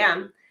I already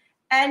am.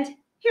 And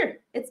here,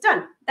 it's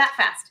done that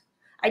fast.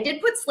 I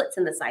did put slits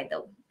in the side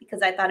though,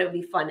 because I thought it would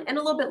be fun and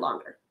a little bit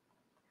longer.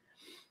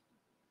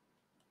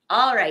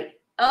 All right.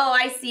 Oh,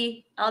 I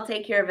see. I'll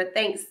take care of it.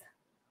 Thanks,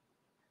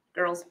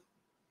 girls.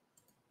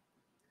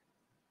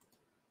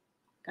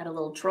 Got a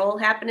little troll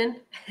happening.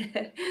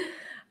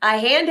 A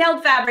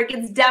handheld fabric.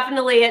 It's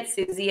definitely it,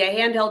 Susie. A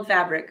handheld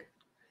fabric.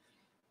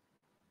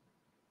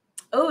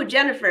 Oh,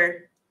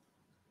 Jennifer.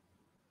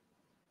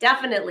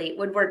 Definitely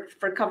would work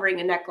for covering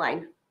a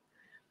neckline.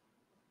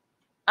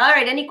 All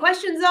right. Any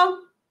questions, though?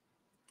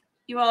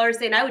 You all are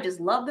saying I would just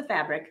love the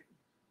fabric.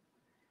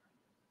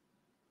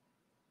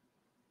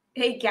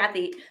 Hey,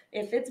 Kathy,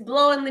 if it's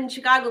blowing in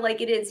Chicago like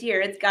it is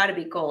here, it's got to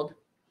be cold.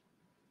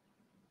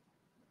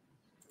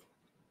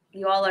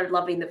 You all are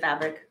loving the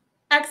fabric.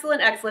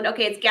 Excellent, excellent.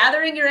 Okay, it's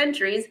gathering your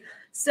entries.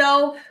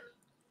 So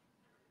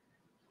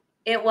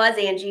it was,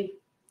 Angie.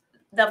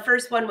 The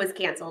first one was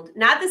canceled.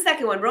 Not the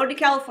second one. Road to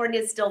California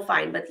is still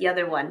fine, but the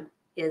other one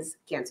is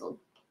canceled,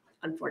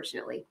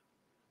 unfortunately.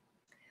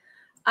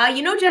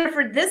 You know,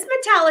 Jennifer, this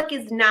metallic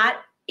is not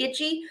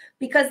itchy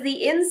because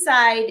the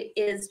inside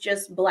is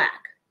just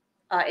black.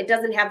 It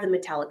doesn't have the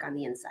metallic on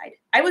the inside.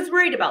 I was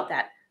worried about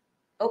that.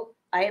 Oh,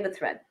 I have a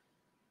thread.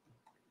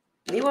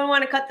 Anyone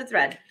want to cut the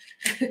thread?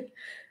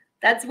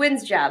 That's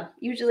Wynn's job.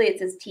 Usually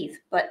it's his teeth,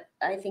 but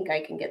I think I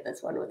can get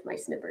this one with my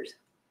snippers.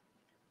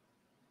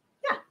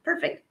 Yeah,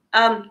 perfect.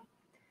 I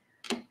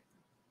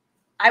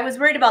was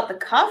worried about the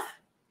cuff,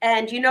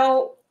 and you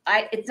know,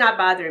 it's not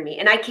bothering me,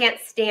 and I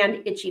can't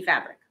stand itchy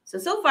fabric.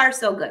 So far,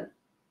 so good.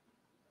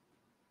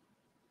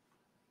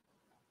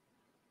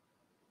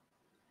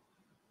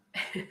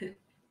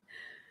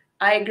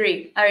 I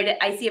agree. All right,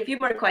 I see a few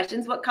more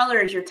questions. What color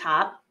is your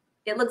top?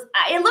 It looks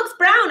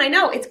brown. I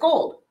know. It's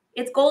gold.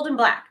 It's gold and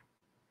black.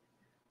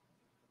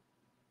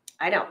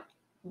 I know,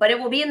 but it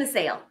will be in the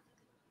sale.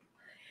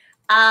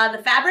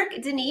 The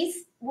fabric,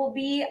 Denise, will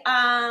be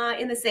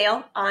in the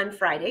sale on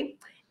Friday.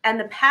 And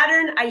the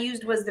pattern I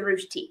used was the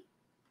ruche tee.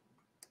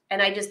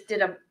 And I just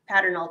did a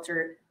pattern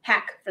alter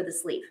hack for the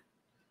sleeve,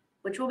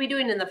 which we'll be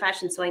doing in the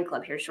Fashion Sewing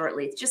Club here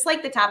shortly. It's just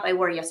like the top I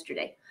wore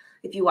yesterday,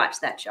 if you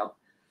watched that show.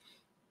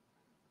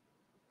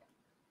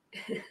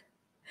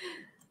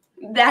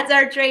 That's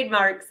our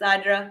trademark,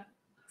 Sadra.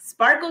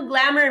 Sparkle,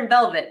 glamour, and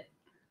velvet.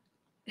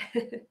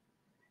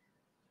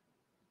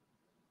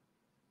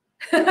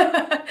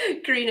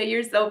 Karina,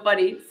 you're so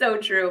funny. So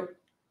true.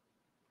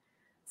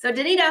 So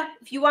Danita,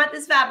 if you want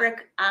this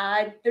fabric,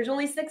 there's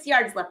only 6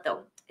 yards left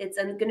though. It's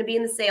going to be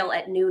in the sale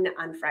at noon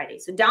on Friday.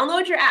 So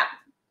download your app.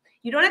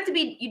 You don't have to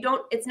be,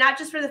 it's not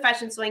just for the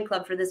Fashion Sewing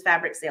Club for this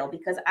fabric sale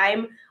because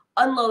I'm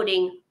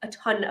unloading a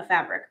ton of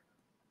fabric.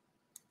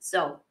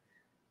 So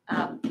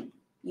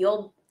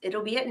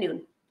it'll be at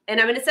noon.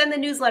 And I'm going to send the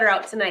newsletter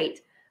out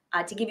tonight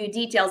to give you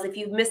details. If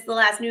you've missed the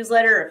last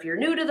newsletter, or if you're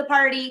new to the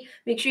party,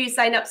 make sure you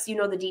sign up so you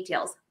know the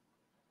details.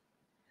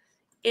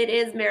 It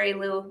is, Mary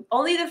Lou.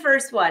 Only the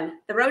first one.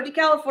 The Road to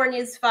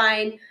California is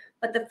fine,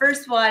 but the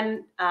first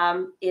one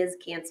is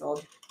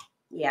canceled.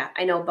 Yeah,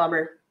 I know,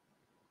 bummer.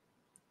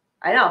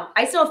 I know.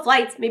 I still have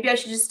flights. Maybe I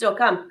should just still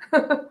come.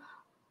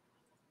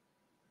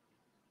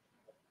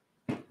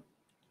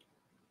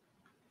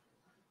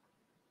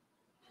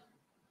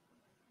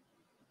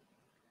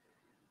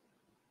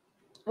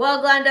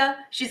 Well, Glenda,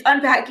 she's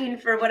unpacking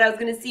for what I was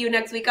going to see you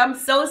next week. I'm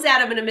so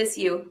sad I'm going to miss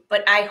you,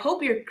 but I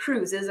hope your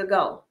cruise is a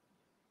go.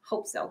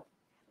 Hope so.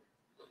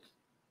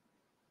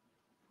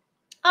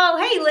 Oh,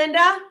 hey,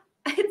 Linda.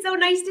 It's so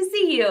nice to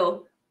see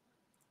you.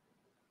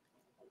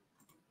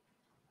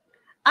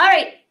 All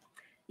right.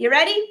 You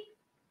ready?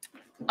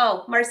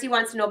 Oh, Marcy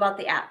wants to know about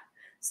the app.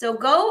 So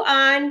go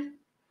on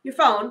your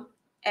phone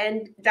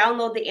and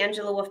download the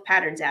Angela Wolf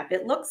Patterns app.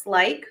 It looks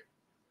like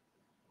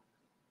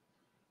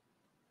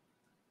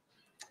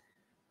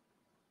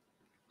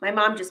my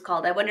mom just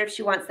called. I wonder if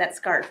she wants that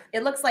scarf.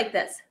 It looks like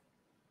this.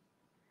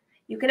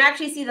 You can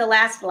actually see the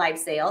last live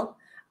sale,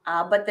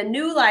 but the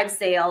new live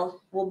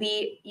sale will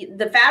be,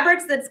 the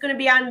fabrics that's going to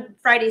be on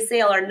Friday's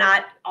sale are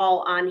not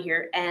all on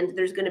here, and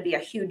there's going to be a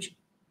huge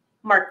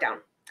markdown.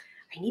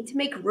 I need to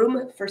make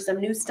room for some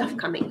new stuff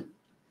coming.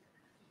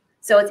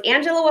 So it's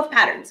Angela Wolf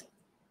Patterns,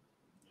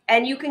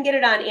 and you can get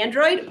it on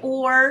Android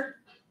or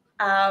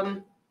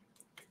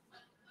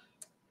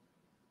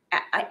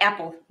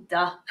Apple.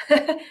 Duh.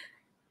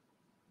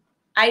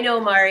 I know,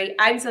 Mari.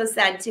 I'm so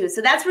sad too.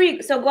 So that's where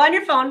you, so go on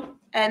your phone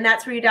and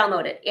that's where you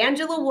download it.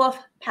 Angela Wolf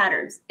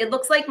Patterns. It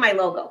looks like my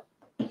logo.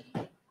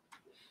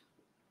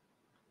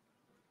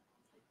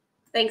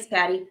 Thanks,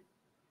 Patty.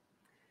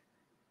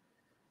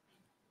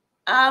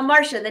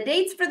 Marcia, the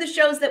dates for the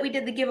shows that we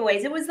did the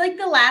giveaways, it was like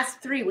the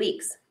last 3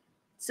 weeks.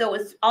 So it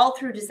was all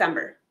through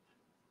December.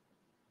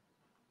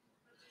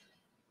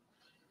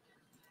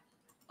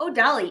 Oh,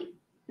 Dolly.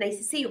 Nice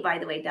to see you, by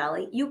the way,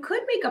 Dolly. You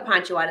could make a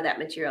poncho out of that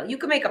material. You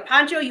could make a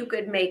poncho. You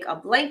could make a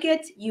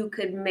blanket. You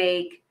could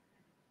make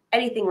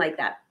anything like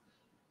that.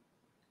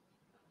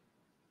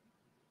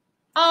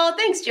 Oh,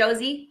 thanks,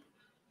 Josie.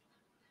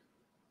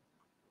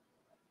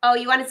 Oh,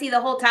 you want to see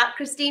the whole top,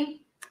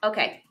 Christine?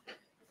 Okay.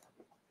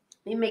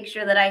 Let me make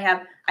sure that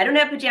I don't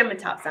have pajama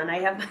tops on. I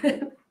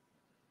have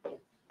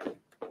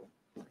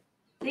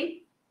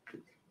See?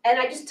 And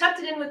I just tucked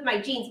it in with my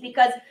jeans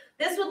because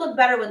this would look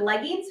better with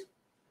leggings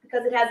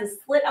because it has a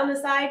slit on the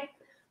side.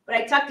 But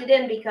I tucked it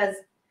in because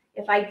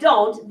if I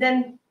don't,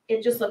 then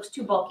it just looks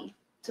too bulky.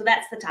 So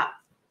that's the top.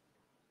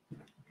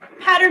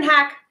 Pattern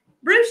hack,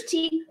 Bruce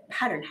T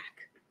pattern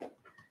hack.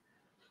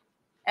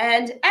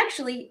 And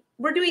actually,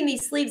 we're doing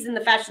these sleeves in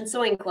the Fashion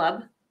Sewing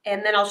Club,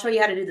 and then I'll show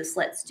you how to do the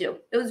slits too.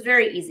 It was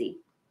very easy.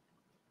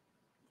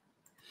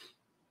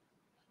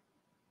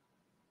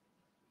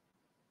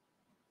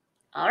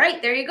 All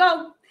right, there you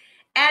go.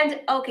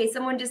 And okay,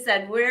 someone just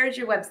said, where's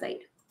your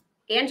website?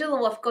 Angela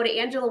Wolf, go to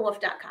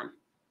angelawolf.com. Let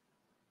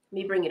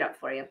me bring it up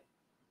for you.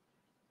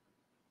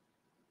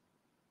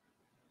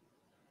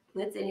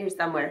 It's in here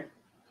somewhere.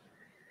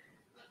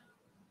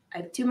 I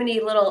have too many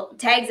little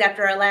tags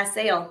after our last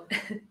sale.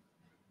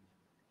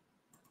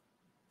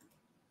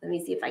 Let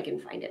me see if I can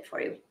find it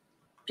for you,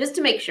 just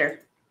to make sure.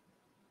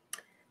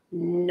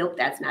 Nope,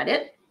 that's not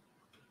it.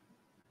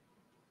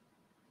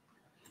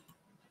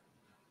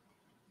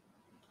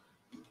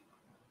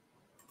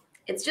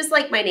 It's just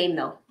like my name,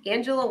 though,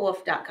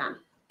 angelawolf.com.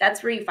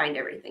 That's where you find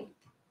everything.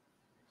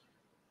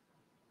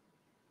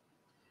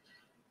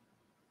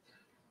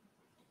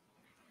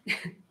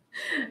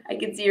 I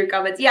can see your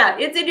comments. Yeah,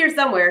 it's in here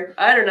somewhere.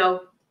 I don't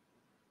know.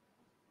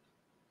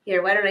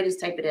 Here, why don't I just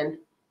type it in?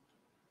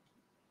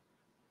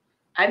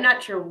 I'm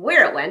not sure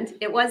where it went.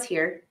 It was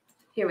here.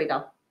 Here we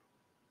go.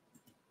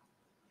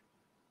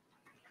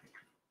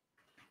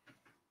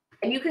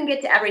 And you can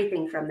get to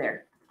everything from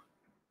there.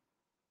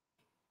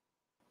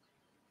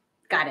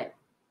 Got it.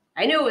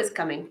 I knew it was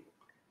coming.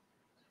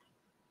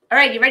 All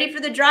right, you ready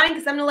for the drawing?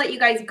 Because I'm going to let you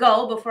guys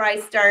go before I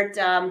start.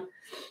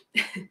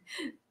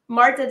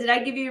 Marta, did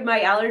I give you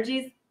my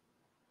allergies?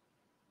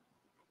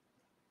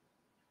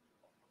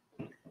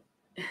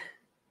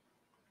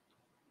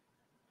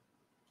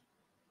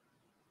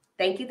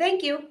 Thank you,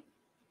 thank you.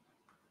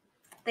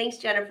 Thanks,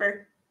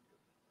 Jennifer.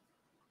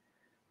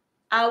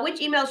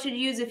 Which email should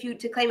you use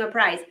to claim a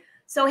prize?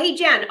 So, hey,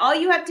 Jen, all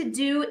you have to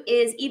do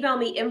is email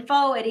me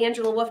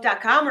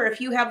info@angelawolf.com, or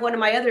if you have one of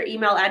my other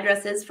email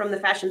addresses from the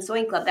Fashion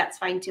Sewing Club, that's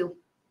fine too.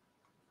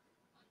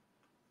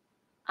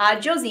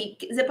 Josie,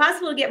 is it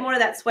possible to get more of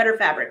that sweater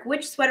fabric?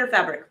 Which sweater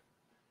fabric?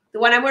 The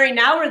one I'm wearing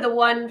now or the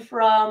one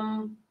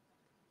from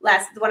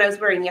the one I was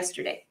wearing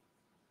yesterday?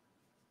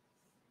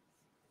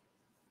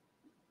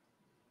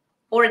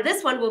 Or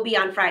this one will be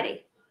on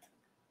Friday.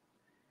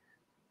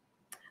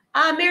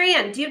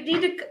 Marianne, do you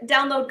need to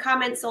download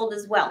Comment Sold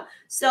as well?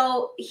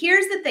 So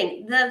here's the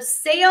thing. The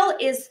sale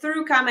is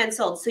through Comment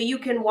Sold. So you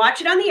can watch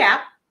it on the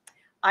app,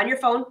 on your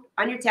phone,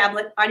 on your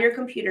tablet, on your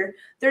computer.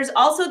 There's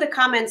also the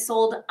Comment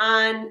Sold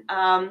on,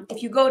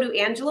 if you go to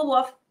Angela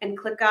Wolf and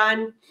click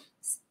on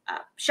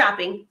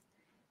shopping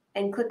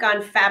and click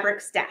on Fabric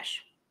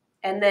Stash.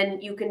 And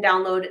then you can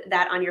download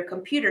that on your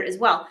computer as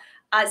well.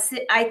 I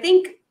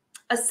think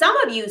some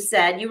of you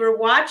said you were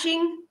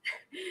watching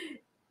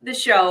the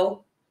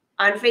show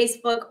on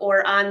Facebook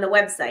or on the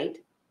website,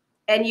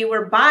 and you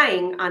were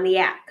buying on the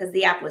app because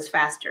the app was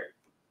faster.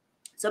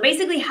 So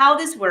basically how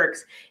this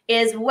works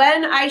is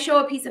when I show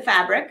a piece of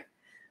fabric,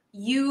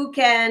 you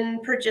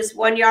can purchase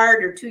 1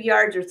 yard or 2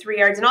 yards or 3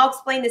 yards, and I'll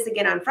explain this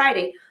again on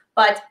Friday,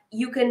 but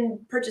you can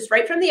purchase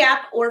right from the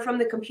app or from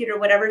the computer,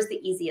 whatever is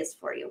the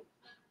easiest for you.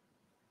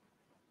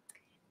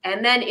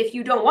 And then if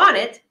you don't want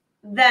it,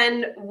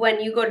 then when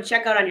you go to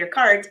checkout on your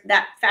cart,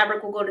 that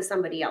fabric will go to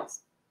somebody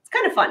else. It's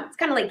kind of fun. It's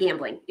kind of like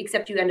gambling,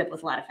 except you end up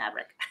with a lot of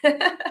fabric.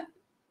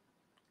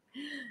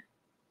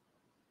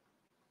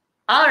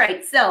 All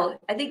right, so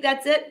I think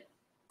that's it.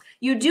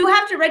 You do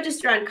have to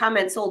register on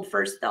Comment Sold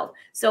first, though.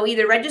 So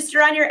either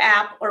register on your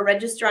app or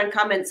register on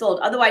Comment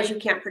Sold. Otherwise, you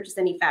can't purchase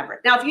any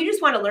fabric. Now, if you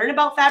just want to learn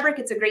about fabric,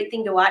 it's a great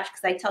thing to watch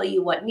because I tell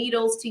you what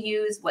needles to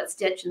use, what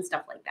stitch, and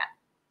stuff like that.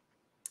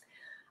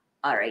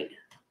 All right.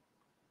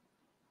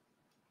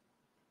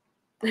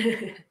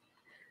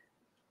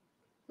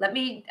 Let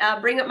me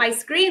bring up my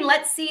screen.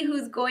 Let's see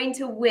who's going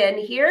to win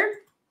here.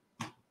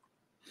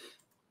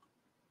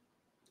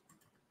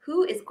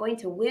 Who is going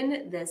to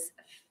win this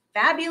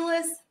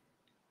fabulous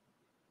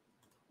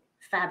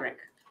fabric?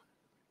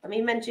 Let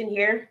me mention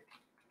here,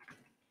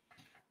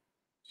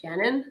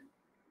 Shannon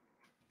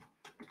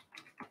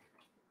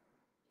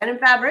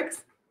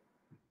Fabrics.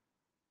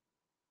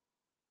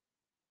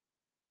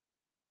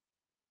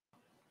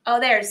 Oh,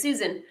 there,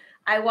 Susan.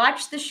 I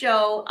watched the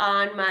show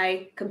on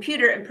my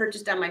computer and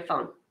purchased on my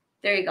phone.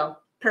 There you go.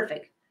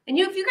 Perfect. And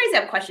if you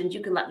guys have questions,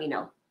 you can let me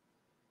know.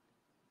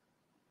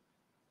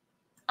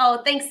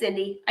 Oh, thanks,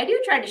 Cindy. I do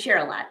try to share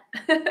a lot.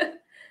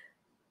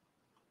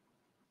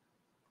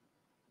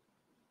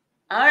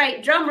 All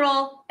right, drum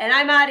roll, and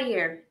I'm out of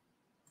here.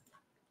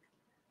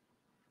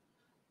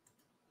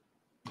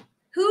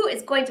 Who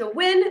is going to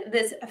win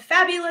this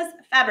fabulous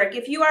fabric?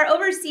 If you are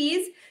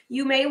overseas,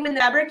 you may win the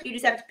fabric. You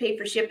just have to pay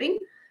for shipping.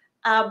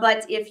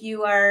 But if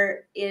you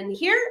are in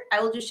here, I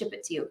will just ship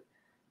it to you.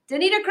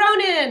 Danita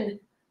Cronin,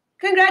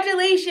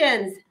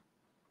 congratulations.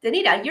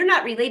 Danita, you're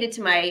not related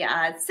to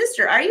my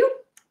sister, are you?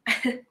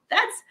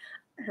 That's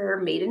her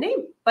maiden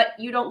name, but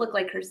you don't look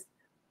like her.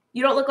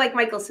 You don't look like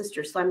Michael's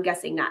sister, so I'm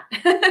guessing not.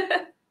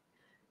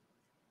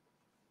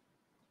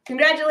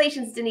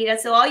 Congratulations, Danita.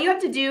 So all you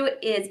have to do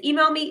is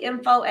email me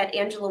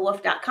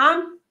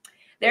info@angelawolf.com.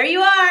 There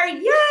you are.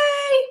 Yay!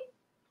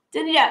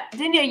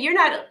 Danita, you're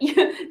not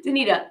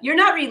Danita, you're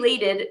not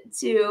related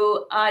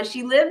to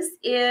she lives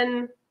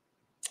in,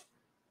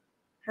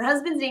 her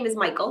husband's name is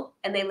Michael,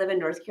 and they live in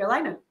North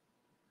Carolina.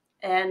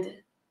 And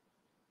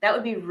that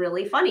would be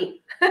really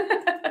funny.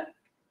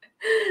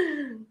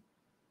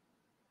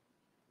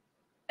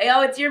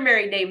 Oh, it's your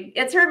married name.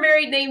 It's her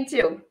married name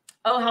too.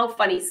 Oh, how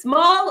funny.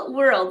 Small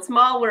world,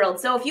 small world.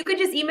 So if you could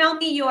just email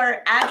me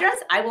your address,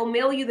 I will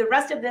mail you the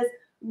rest of this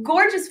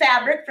gorgeous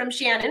fabric from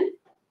Shannon.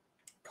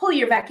 Pull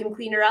your vacuum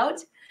cleaner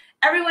out.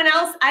 Everyone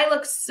else, I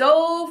look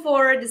so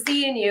forward to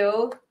seeing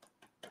you.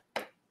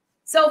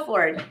 So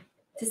forward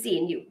to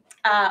seeing you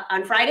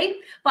on Friday.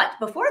 But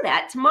before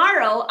that,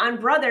 tomorrow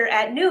on Brother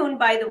at noon,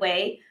 by the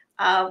way,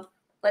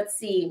 let's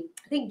see.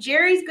 I think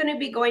Jerry's going to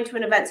be going to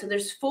an event. So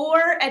there's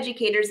 4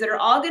 educators that are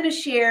all going to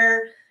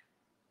share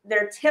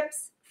their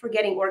tips for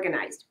getting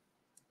organized.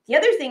 The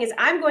other thing is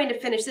I'm going to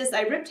finish this.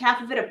 I ripped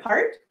half of it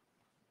apart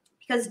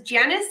because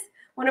Janice,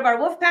 one of our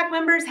Wolfpack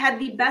members, had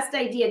the best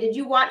idea. Did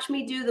you watch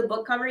me do the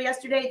book cover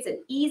yesterday? It's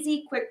an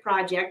easy, quick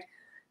project.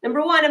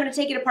 Number 1, I'm going to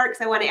take it apart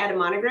because I want to add a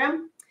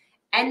monogram.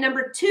 And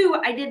number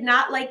 2, I did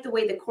not like the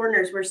way the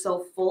corners were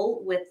so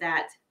full with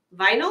that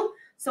vinyl.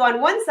 So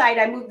on one side,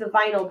 I moved the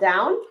vinyl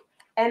down.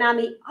 And on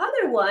the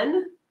other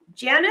one,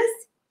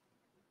 Janice,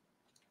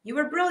 you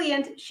were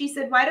brilliant. She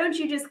said, why don't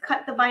you just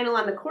cut the vinyl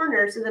on the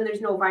corners so then there's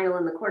no vinyl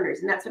in the corners?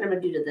 And that's what I'm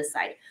going to do to this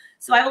side.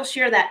 So I will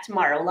share that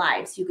tomorrow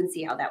live so you can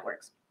see how that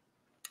works.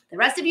 The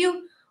rest of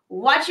you,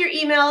 watch your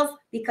emails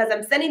because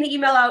I'm sending the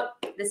email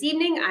out this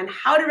evening on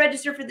how to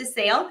register for the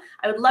sale.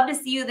 I would love to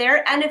see you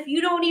there. And if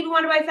you don't even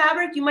want to buy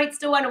fabric, you might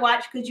still want to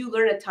watch because you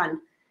learn a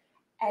ton.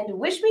 And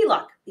wish me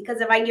luck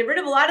because if I can get rid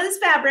of a lot of this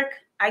fabric,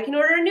 I can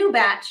order a new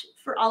batch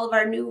for all of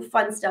our new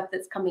fun stuff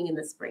that's coming in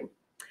the spring.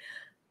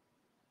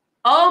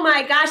 Oh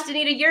my gosh,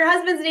 Danita, your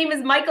husband's name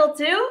is Michael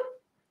too?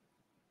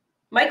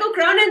 Michael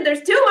Cronin?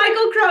 There's 2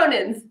 Michael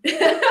Cronins.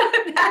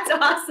 That's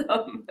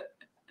awesome.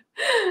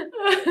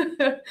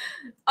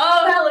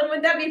 Oh, Helen,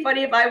 wouldn't that be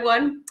funny if I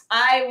won?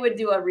 I would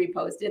do a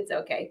repost. It's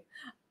okay.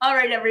 All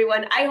right,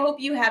 everyone. I hope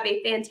you have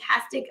a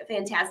fantastic,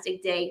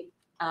 fantastic day.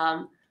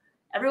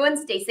 Everyone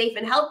stay safe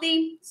and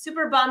healthy.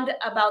 Super bummed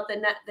about the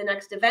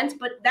next event,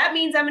 but that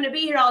means I'm going to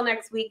be here all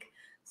next week.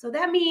 So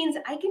that means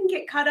I can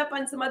get caught up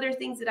on some other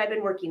things that I've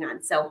been working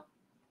on. So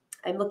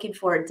I'm looking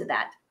forward to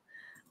that.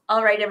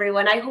 All right,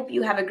 everyone. I hope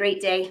you have a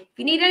great day. If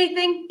you need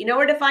anything, you know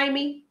where to find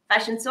me.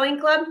 Fashion Sewing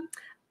Club.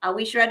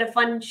 We sure had a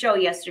fun show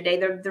yesterday.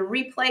 The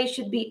replay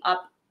should be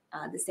up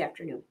this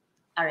afternoon.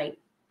 All right.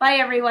 Bye,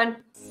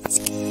 everyone.